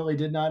legitimately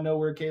did not know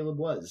where Caleb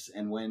was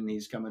and when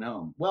he's coming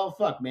home. Well,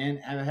 fuck, man.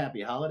 Have a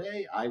happy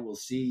holiday. I will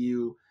see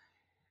you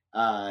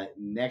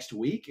next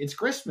week. It's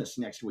Christmas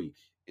next week.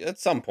 At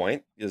some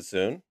point,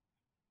 soon.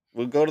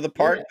 We'll go to the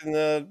park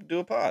and do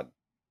a pod.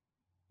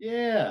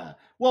 Yeah.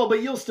 Well,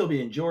 but you'll still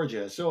be in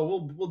Georgia, so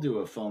we'll do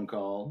a phone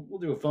call. We'll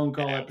do a phone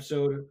call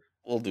episode.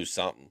 We'll do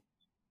something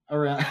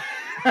around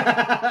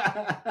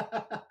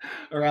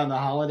around the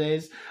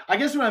holidays. I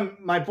guess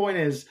my point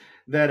is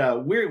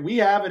that we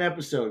have an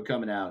episode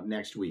coming out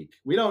next week.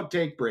 We don't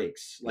take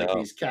breaks like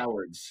these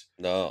cowards.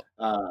 No.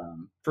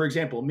 For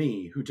example,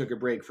 me, who took a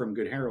break from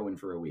Good Heroin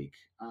for a week.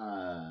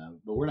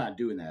 But we're not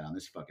doing that on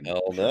this fucking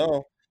show.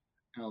 No.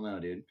 Hell no,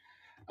 dude.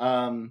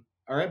 All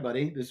right,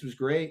 buddy. This was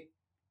great.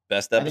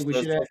 Best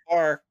episode so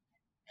far.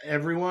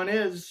 Everyone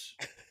is.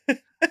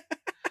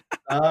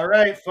 All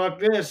right, fuck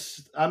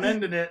this. I'm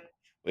ending it.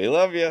 We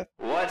love you.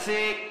 What's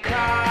it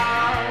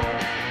called?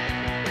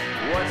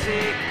 What's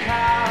it called?